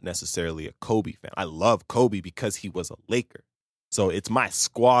 I'm not necessarily a Kobe fan. I love Kobe because he was a Laker. So it's my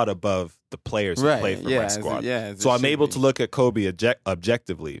squad above the players who play for my squad. So I'm able to look at Kobe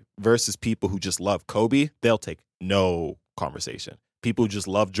objectively versus people who just love Kobe. They'll take no conversation. People who just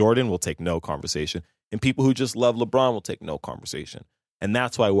love Jordan will take no conversation. And people who just love LeBron will take no conversation. And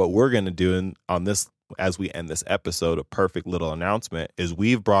that's why what we're going to do on this, as we end this episode, a perfect little announcement, is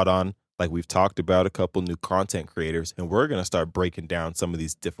we've brought on, like we've talked about, a couple new content creators, and we're going to start breaking down some of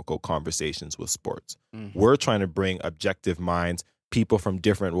these difficult conversations with sports. Mm-hmm. We're trying to bring objective minds, people from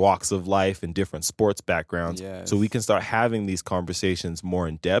different walks of life and different sports backgrounds, so we can start having these conversations more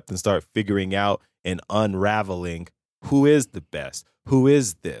in depth and start figuring out and unraveling who is the best, who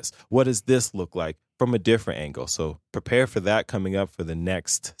is this, what does this look like from a different angle. So prepare for that coming up for the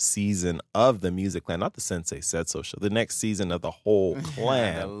next season of the Music Clan, not the Sensei Said So show. The next season of the whole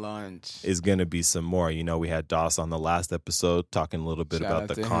clan is going to be some more. You know, we had Doss on the last episode talking a little bit about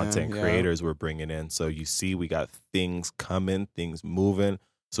the content creators we're bringing in. So you see, we got things coming, things moving.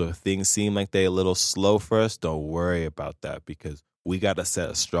 So if things seem like they're a little slow for us, don't worry about that, because we got to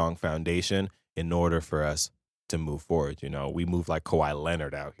set a strong foundation in order for us to move forward. You know, we move like Kawhi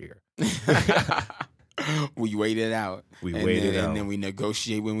Leonard out here. We wait it out. And then we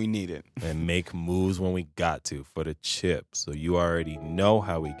negotiate when we need it. And make moves when we got to for the chip. So you already know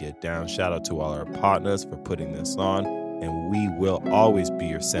how we get down. Shout out to all our partners for putting this on. And we will always be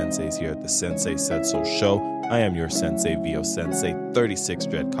your senseis here at the Sensei Said So show. I am your sensei, Vio Sensei, 36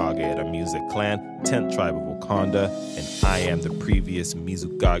 Dread Kage at a Music Clan, 10th Tribe of Wakanda, and I am the previous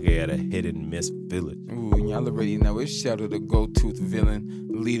Mizukage at a Hidden Mist Village. Ooh, y'all already know it's Shadow, the gold-toothed villain,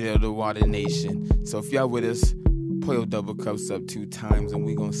 leader of the Water Nation. So if y'all with us, pull your double cups up 2 times, and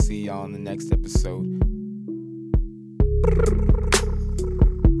we gonna see y'all in the next episode.